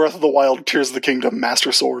the Breath of the Wild Tears of the Kingdom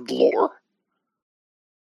Master Sword lore.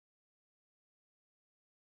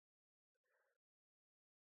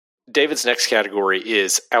 David's next category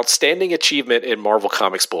is Outstanding Achievement in Marvel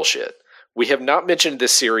Comics Bullshit. We have not mentioned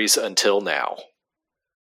this series until now,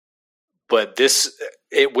 but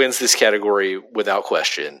it wins this category without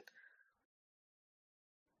question.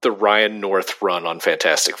 The Ryan North run on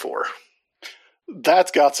Fantastic Four.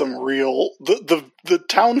 That's got some real... The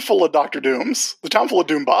town full of Dr. Dooms. The town full of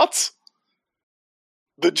Doombots.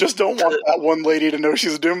 That just don't want that one lady to know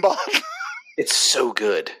she's a Doombot. It's so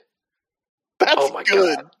good. That's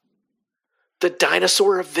good. God. The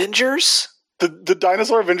Dinosaur Avengers? The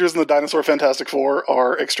Dinosaur Avengers and the Dinosaur Fantastic Four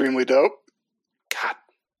are extremely dope. God.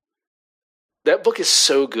 That book is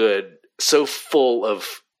so good. So full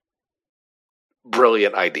of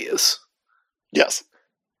brilliant ideas. Yes.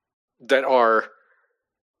 That are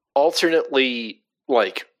alternately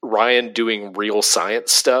like Ryan doing real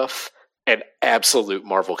science stuff and absolute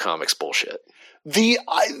Marvel Comics bullshit. The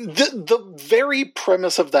very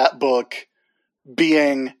premise of that book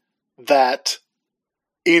being that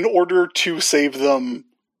in order to save them,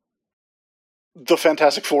 the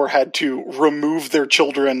Fantastic Four had to remove their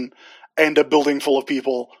children and a building full of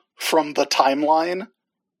people from the timeline,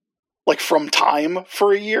 like from time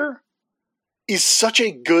for a year, is such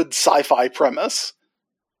a good sci-fi premise.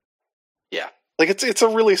 Yeah. Like, it's a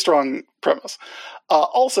really strong premise.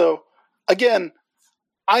 Also, again,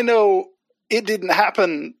 I know it didn't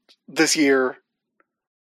happen this year,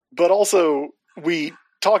 but also we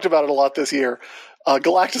talked about it a lot this year.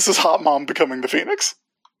 Galactus' hot mom becoming the Phoenix.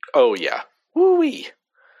 Oh, yeah. Woo-wee.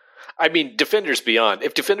 I mean, Defenders Beyond.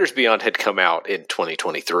 If Defenders Beyond had come out in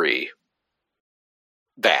 2023,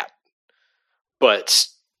 that. But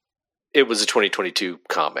it was a 2022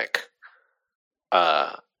 comic.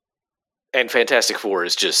 And Fantastic Four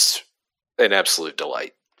is just an absolute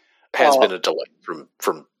delight. Has been a delight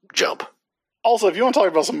from jump. Also, if you want to talk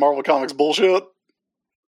about some Marvel Comics bullshit,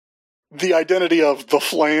 the identity of the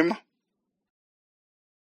Flame.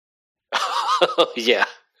 Yeah.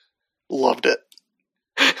 Loved it.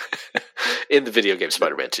 In the video game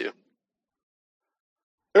Spider-Man 2.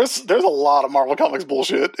 There's a lot of Marvel Comics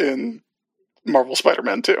bullshit in Marvel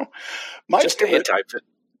Spider-Man 2.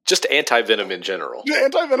 Just anti-Venom in general.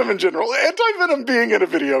 Anti-Venom in general. Anti-Venom being in a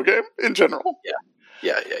video game in general.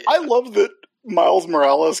 Yeah. I love that Miles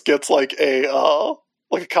Morales gets like a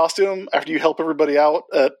costume after you help everybody out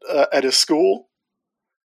at his school.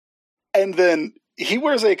 And then he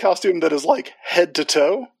wears a costume that is like head to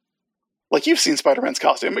toe. Like, you've seen Spider-Man's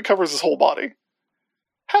costume. It covers his whole body.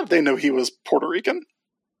 How did they know he was Puerto Rican?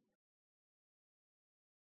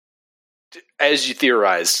 As you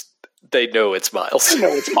theorized, they know it's Miles. They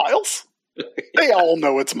know it's Miles. They all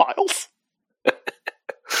know it's Miles.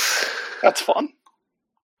 That's fun.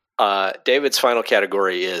 David's final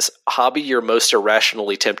category is hobby you're most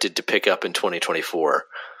irrationally tempted to pick up in 2024.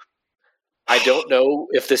 I don't know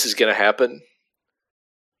if this is going to happen,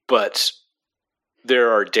 but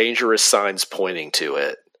there are dangerous signs pointing to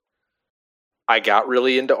it. I got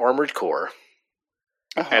really into Armored Core,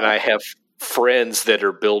 and I have friends that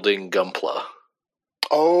are building Gunpla.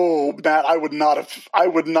 Oh, Matt, I would not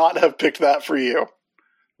have picked that for you.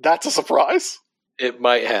 That's a surprise. It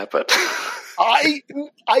might happen.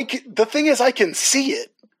 The thing is, I can see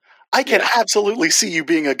it. I can absolutely see you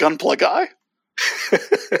being a Gunpla guy.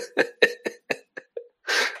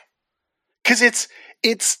 Because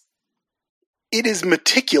it is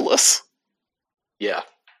meticulous. Yeah.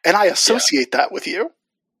 And I associate that with you.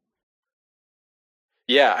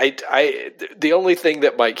 Yeah, the only thing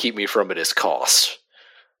that might keep me from it is cost.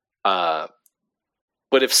 But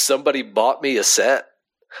if somebody bought me a set,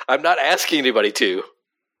 I'm not asking anybody to.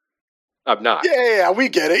 I'm not. Yeah, we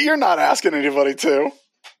get it. You're not asking anybody to.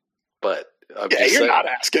 But you're not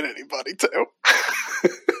asking anybody to.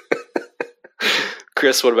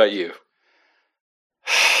 Chris, what about you?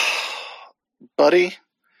 Buddy,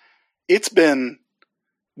 it's been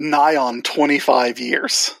nigh on 25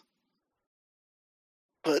 years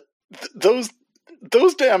those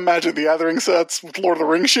damn Magic the Gathering sets with Lord of the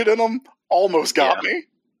Rings shit in them almost got me.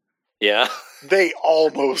 Yeah. They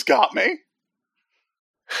almost got me.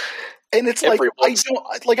 And it's like,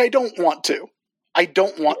 I don't want to. I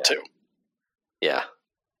don't want to. Yeah.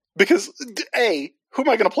 Because, A, who am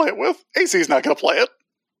I going to play it with? AC's not going to play it.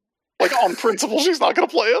 Like, on principle, she's not going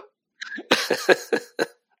to play it.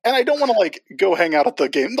 And I don't want to, like, go hang out at the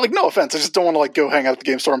game. Like, no offense, I just don't want to, like, go hang out at the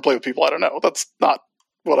game store and play with people I don't know. That's not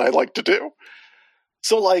what I like to do.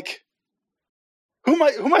 So, like, who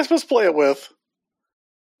am I supposed to play it with?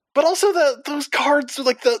 But also, those cards,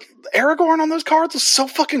 like, the Aragorn on those cards was so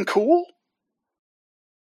fucking cool.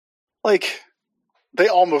 Like, they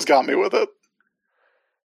almost got me with it.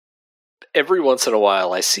 Every once in a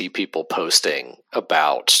while, I see people posting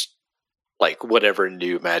about, like, whatever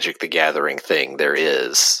new Magic the Gathering thing there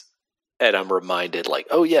is. And I'm reminded, like,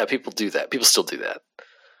 oh yeah, people do that. People still do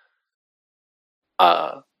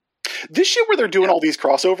that. This shit where they're doing all these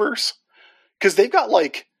crossovers, because they've got,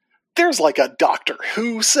 like, there's, like, a Doctor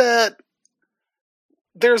Who set.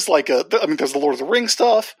 There's, like, there's the Lord of the Rings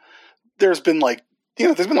stuff. There's been, like,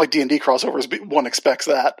 there's been, like, D&D crossovers. One expects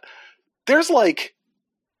that. There's, like,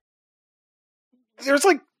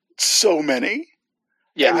 so many.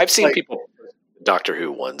 Yeah, and I've seen like, people Doctor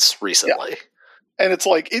Who ones recently. Yeah. And it's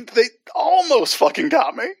like, they almost fucking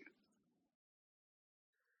got me.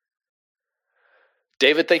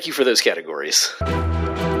 David, thank you for those categories.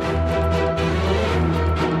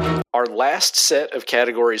 Our last set of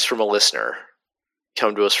categories from a listener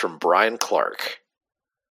come to us from Brian Clark.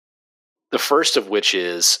 The first of which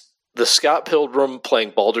is the Scott Pilgrim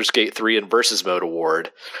playing Baldur's Gate 3 in Versus Mode Award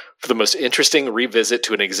for the most interesting revisit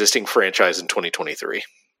to an existing franchise in 2023.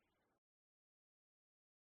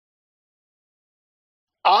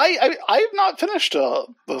 I have not finished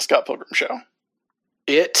the Scott Pilgrim show.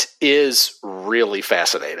 It is really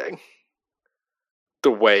fascinating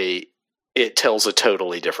the way it tells a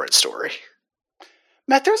totally different story.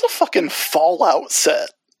 Matt, there's a fucking Fallout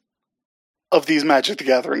set of these Magic the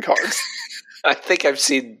Gathering cards. I think I've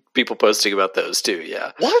seen people posting about those too,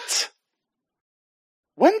 yeah. What?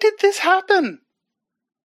 When did this happen?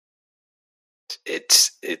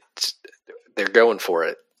 They're going for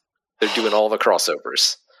it. They're doing all the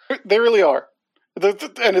crossovers. They really are.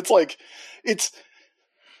 And it's like,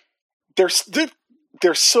 they're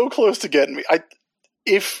so close to getting me.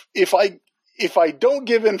 If I don't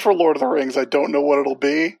give in for Lord of the Rings, I don't know what it'll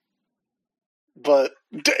be. But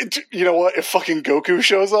you know what? If fucking Goku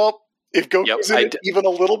shows up, if Goku's in it even a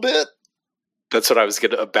little bit, that's what I was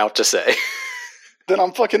about to say. Then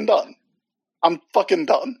I'm fucking done. I'm fucking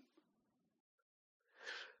done.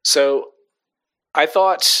 So, I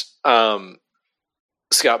thought the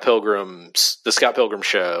Scott Pilgrim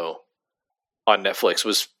show on Netflix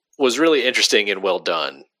was really interesting and well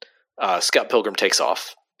done. Scott Pilgrim Takes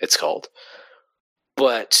Off, it's called.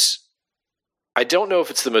 But I don't know if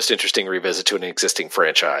it's the most interesting revisit to an existing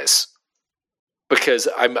franchise, because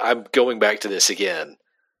I'm going back to this again.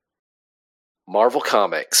 Marvel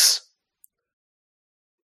Comics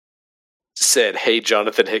said, "Hey,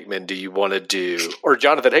 Jonathan Hickman, do you want to do?" Or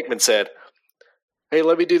Jonathan Hickman said, "Hey,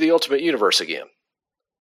 let me do the Ultimate Universe again."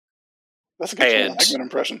 That's a good Hickman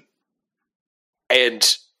impression.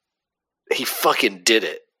 And he fucking did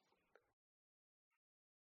it.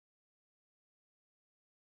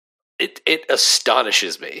 It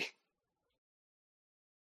astonishes me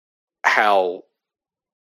how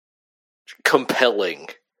compelling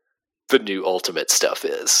the new Ultimate stuff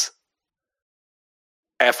is.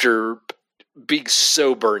 After being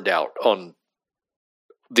so burned out on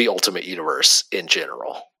the Ultimate Universe in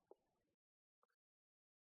general.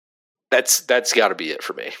 That's got to be it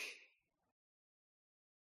for me.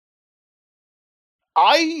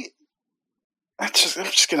 I'm just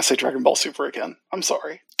going to say Dragon Ball Super again. I'm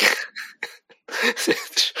sorry.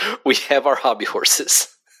 We have our hobby horses.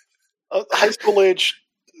 High school age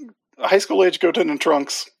Goten and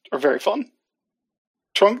Trunks are very fun.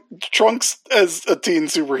 Trunks as a teen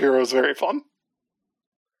superhero is very fun.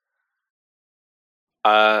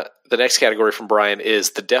 The next category from Brian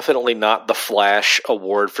is the definitely not the Flash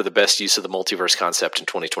award for the best use of the multiverse concept in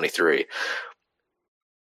 2023.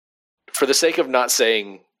 For the sake of not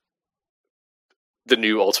saying the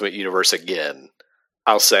new Ultimate Universe again,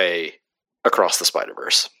 I'll say Across the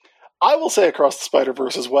Spider-Verse. I will say Across the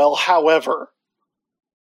Spider-Verse as well. However,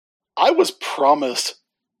 I was promised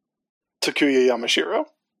Takuya Yamashiro.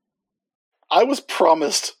 I was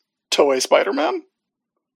promised Toei Spider-Man.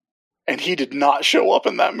 And he did not show up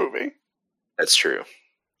in that movie. That's true.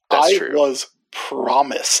 I was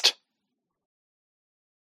promised.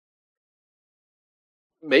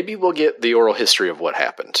 Maybe we'll get the oral history of what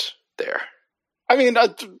happened I mean,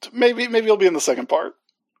 maybe he'll be in the second part.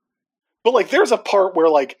 But, like, there's a part where,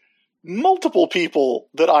 like, multiple people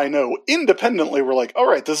that I know independently were like, all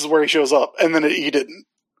right, this is where he shows up, and then he didn't.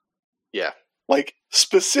 Yeah. Like,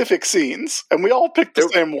 specific scenes, and we all picked the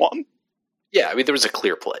same one. Yeah, I mean, there was a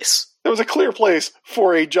clear place. There was a clear place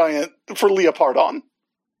for Leopardon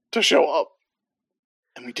to show up.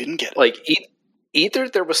 And we didn't get it. Like, either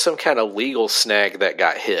there was some kind of legal snag that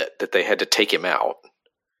got hit that they had to take him out,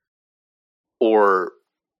 or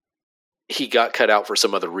he got cut out for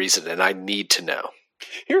some other reason, and I need to know.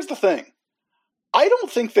 Here's the thing. I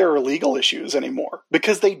don't think there are legal issues anymore,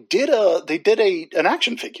 because they did an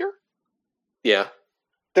action figure. Yeah.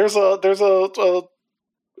 There's a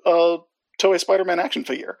Toei Spider-Man action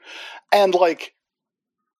figure. And like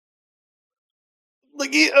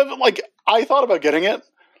I thought about getting it,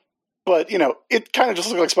 but it kind of just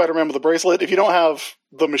looks like Spider-Man with a bracelet. If you don't have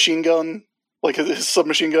the machine gun, like his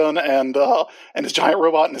submachine gun and his giant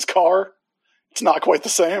robot in his car, it's not quite the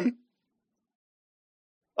same.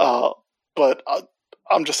 But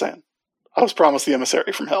I'm just saying, I was promised the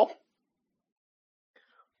emissary from hell.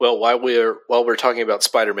 Well, while we're talking about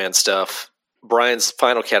Spider-Man stuff, Brian's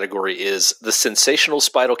final category is the sensational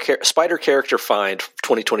spider character find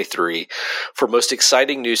 2023 for most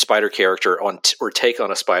exciting new spider character or take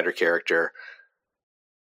on a spider character.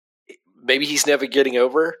 Maybe he's never getting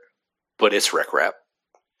over, but it's Rec Rap.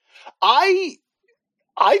 I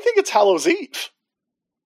think it's Hallows Eve.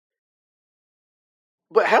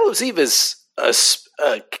 But Hallows Eve is a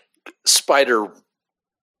Spider-Man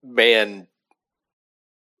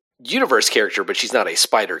universe character, but she's not a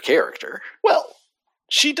spider character. Well,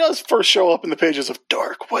 she does first show up in the pages of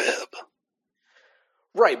Dark Web.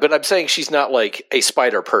 Right, but I'm saying she's not like a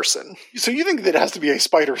spider person. So you think that it has to be a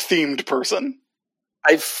spider-themed person?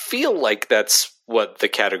 I feel like that's what the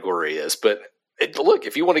category is, but look,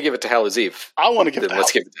 if you want to give it to Hallows Eve, I want to give it to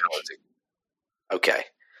let's give it to Hallows Eve. Okay.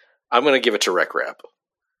 I'm going to give it to Rec Rap,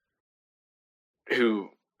 who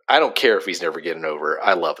I don't care if he's never getting over.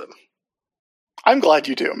 I love him. I'm glad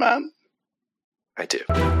you do, man. I do.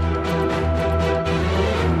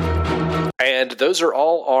 And those are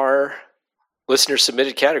all our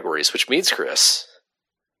listener-submitted categories, which means, Chris,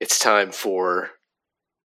 it's time for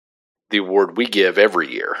the award we give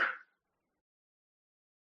every year.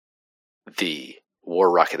 The War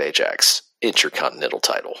Rocket Ajax Intercontinental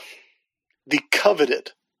title. The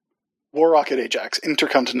coveted War Rocket Ajax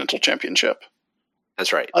Intercontinental Championship.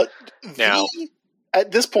 That's right. Now,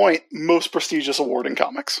 at this point, most prestigious award in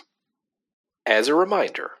comics. As a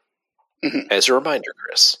reminder,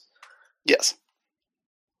 Chris. Yes.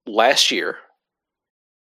 Last year,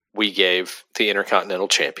 we gave the Intercontinental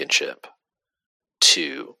Championship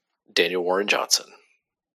to Daniel Warren Johnson.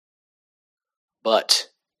 But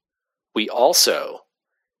we also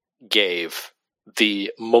gave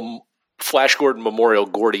the Flash Gordon Memorial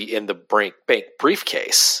Gordy in the bank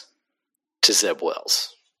briefcase to Zeb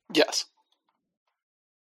Wells. Yes.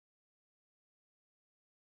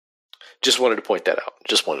 Just wanted to point that out.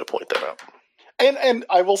 And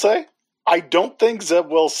I will say, I don't think Zeb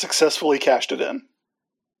Wells successfully cashed it in.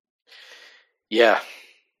 Yeah.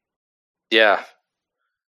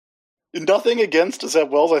 Nothing against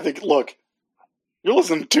Zeb Wells. I think, look, you're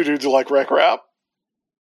listening to two dudes who like Rec Rap.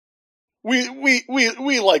 We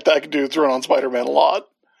like that dude throwing on Spider-Man a lot.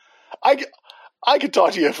 I could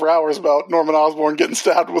talk to you for hours about Norman Osborn getting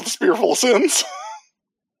stabbed with a spear full of sins.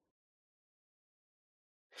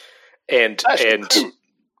 And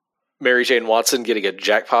Mary Jane Watson getting a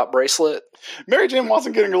jackpot bracelet. Mary Jane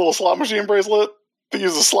Watson getting a little slot machine bracelet to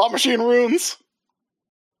use the slot machine runes.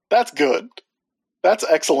 That's good. That's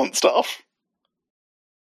excellent stuff.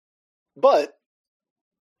 But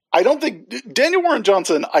I don't think Daniel Warren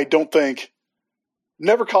Johnson,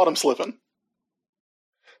 never caught him slipping.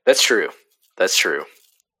 That's true.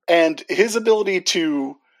 And his ability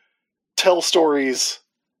to tell stories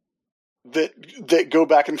that go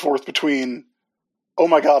back and forth between, oh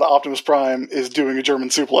my god, Optimus Prime is doing a German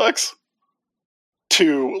suplex,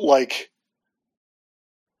 to, like,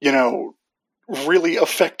 really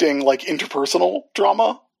affecting, like, interpersonal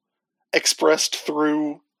drama expressed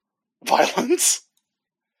through violence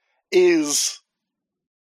is,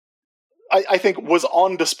 I think, was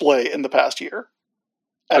on display in the past year.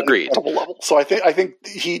 At Agreed. An incredible level. So I think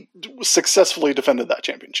he successfully defended that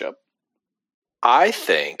championship. I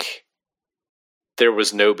think there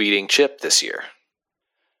was no beating Chip this year.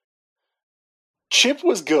 Chip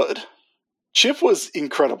was good. Chip was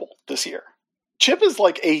incredible this year. Chip has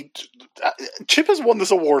won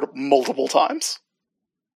this award multiple times.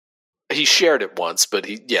 He shared it once, but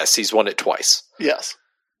he's won it twice. Yes.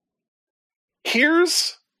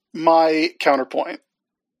 Here's my counterpoint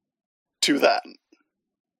to that.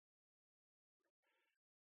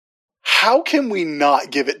 How can we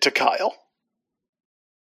not give it to Kyle?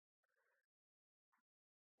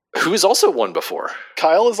 Who has also won before.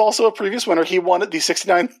 Kyle is also a previous winner. He won at the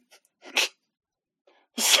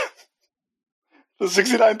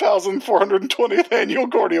 69,420th annual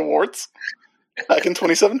Gordy Awards back in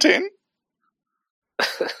 2017.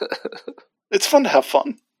 It's fun to have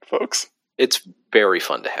fun, folks. It's very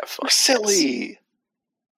fun to have fun. We're silly.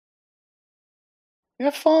 We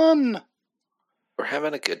have fun. We're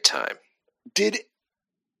having a good time.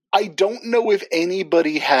 I don't know if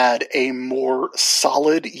anybody had a more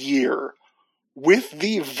solid year with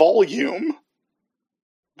the volume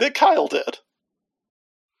that Kyle did.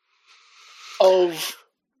 Of,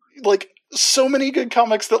 like, so many good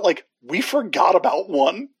comics that, like, we forgot about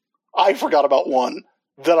one. I forgot about one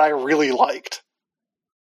that I really liked.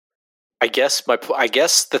 I guess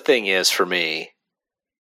the thing is, for me,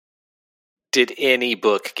 did any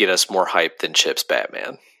book get us more hype than Chip's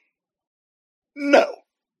Batman? No,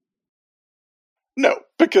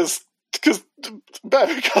 because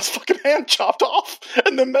Batman got his fucking hand chopped off,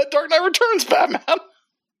 and then met Dark Knight Returns Batman.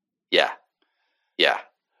 Yeah.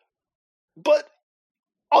 But,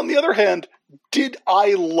 on the other hand, did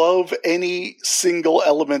I love any single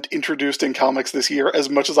element introduced in comics this year as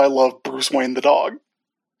much as I love Bruce Wayne the dog?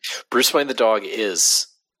 Bruce Wayne the dog is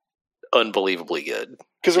unbelievably good.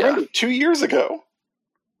 Because remember, 2 years ago,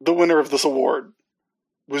 the winner of this award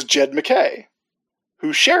was Jed MacKay,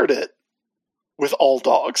 who shared it with all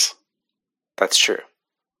dogs. That's true.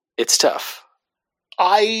 It's tough.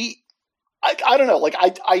 I don't know. Like,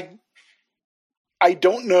 I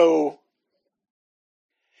don't know.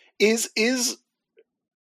 Is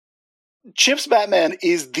Chip's Batman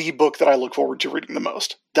is the book that I look forward to reading the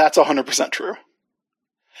most. That's 100% true.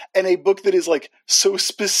 And a book that is, like, so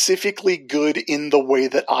specifically good in the way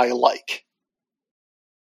that I like.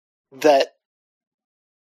 That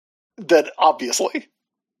obviously,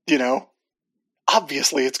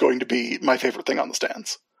 obviously it's going to be my favorite thing on the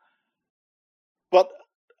stands. But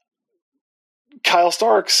Kyle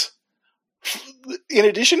Starks, in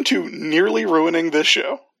addition to nearly ruining this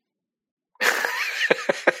show,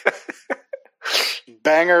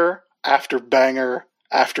 banger after banger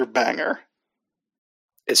after banger.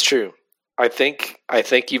 It's true. I think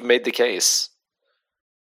you've made the case.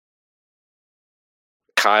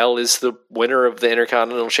 Kyle is the winner of the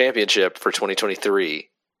Intercontinental Championship for 2023.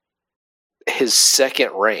 His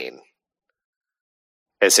second reign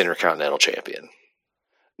as Intercontinental Champion.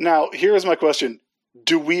 Now, here's my question.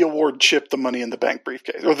 Do we award Chip the Money in the Bank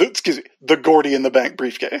briefcase? Or, the Gordy in the Bank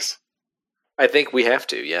briefcase? I think we have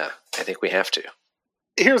to, yeah. I think we have to.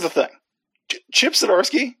 Here's the thing. Chip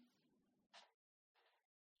Zdarsky,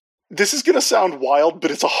 this is going to sound wild,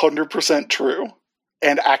 but it's 100% true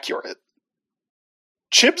and accurate.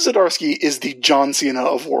 Chip Zdarsky is the John Cena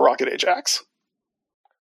of War Rocket Ajax.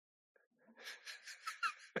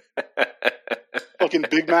 Fucking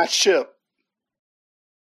big match Chip.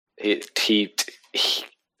 If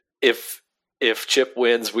Chip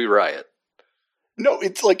wins, we riot. No,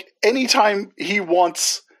 it's like anytime he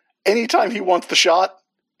wants the shot,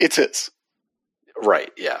 it's his.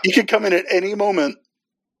 Right, yeah. He could come in at any moment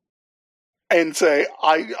and say,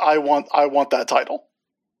 I want that title.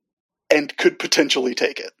 And could potentially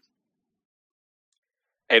take it.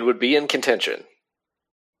 And would be in contention.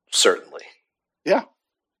 Certainly. Yeah.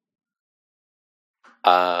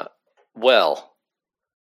 Well,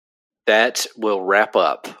 that will wrap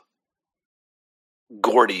up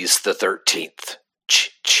Gordies the 13th.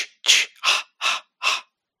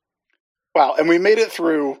 Wow, and we made it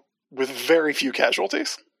through with very few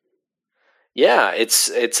casualties. Yeah,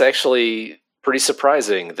 it's actually pretty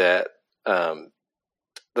surprising that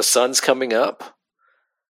the sun's coming up,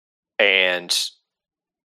 and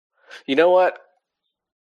you know what?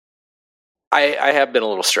 I have been a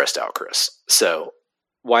little stressed out, Chris. So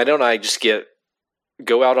why don't I just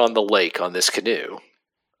go out on the lake on this canoe?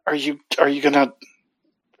 Are you gonna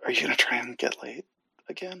try and get late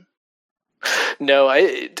again? No,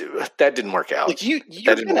 that didn't work out. Like you're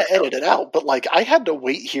gonna edit it out, but like I had to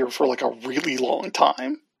wait here for like a really long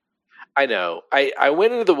time. I know. I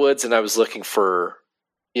went into the woods and I was looking for,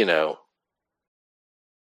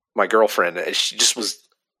 my girlfriend. She just was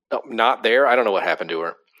not there. I don't know what happened to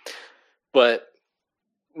her. But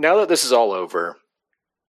now that this is all over,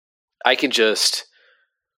 I can just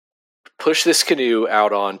push this canoe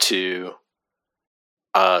out onto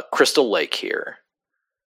Krystal Lake here.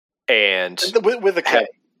 And with a K.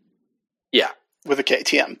 Yeah. With a K.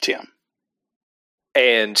 TM.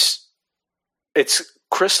 And it's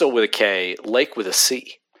Krystal with a K, Lake with a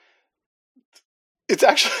C. It's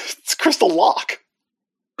actually Krystal Loch.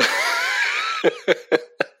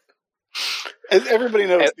 As everybody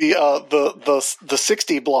knows, the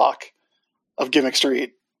 60 block of Gimmick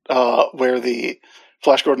Street, where the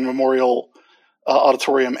Flash Gordon Memorial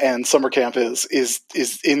Auditorium and summer camp is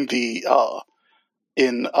in the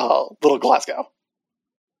in Little Glasgow.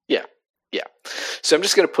 Yeah. So I'm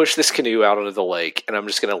just going to push this canoe out onto the lake, and I'm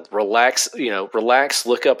just going to relax,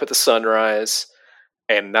 look up at the sunrise,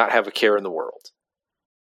 and not have a care in the world.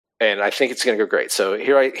 And I think it's going to go great. So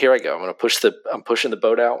here I go. I'm pushing the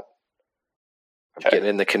boat out. I'm getting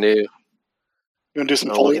in the canoe. You want to do some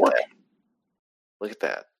Foley work? Look at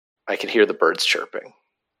that. I can hear the birds chirping.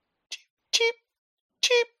 Cheep,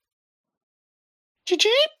 cheep, cheep,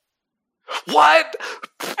 cheep. What?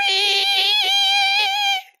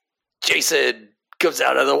 Jason comes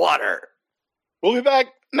out of the water. We'll be back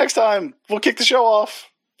next time. We'll kick the show off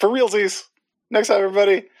for realsies. Next time,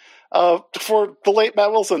 everybody. For the late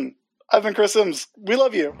Matt Wilson, I've been Chris Sims. We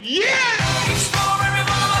love you. Yeah! It's for every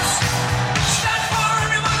one of us. Stand for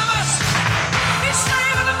every one of us. It's for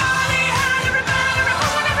everybody, and everybody,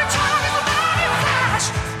 everyone, every time, everybody, Flash.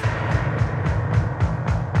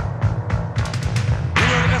 We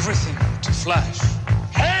are everything to Flash.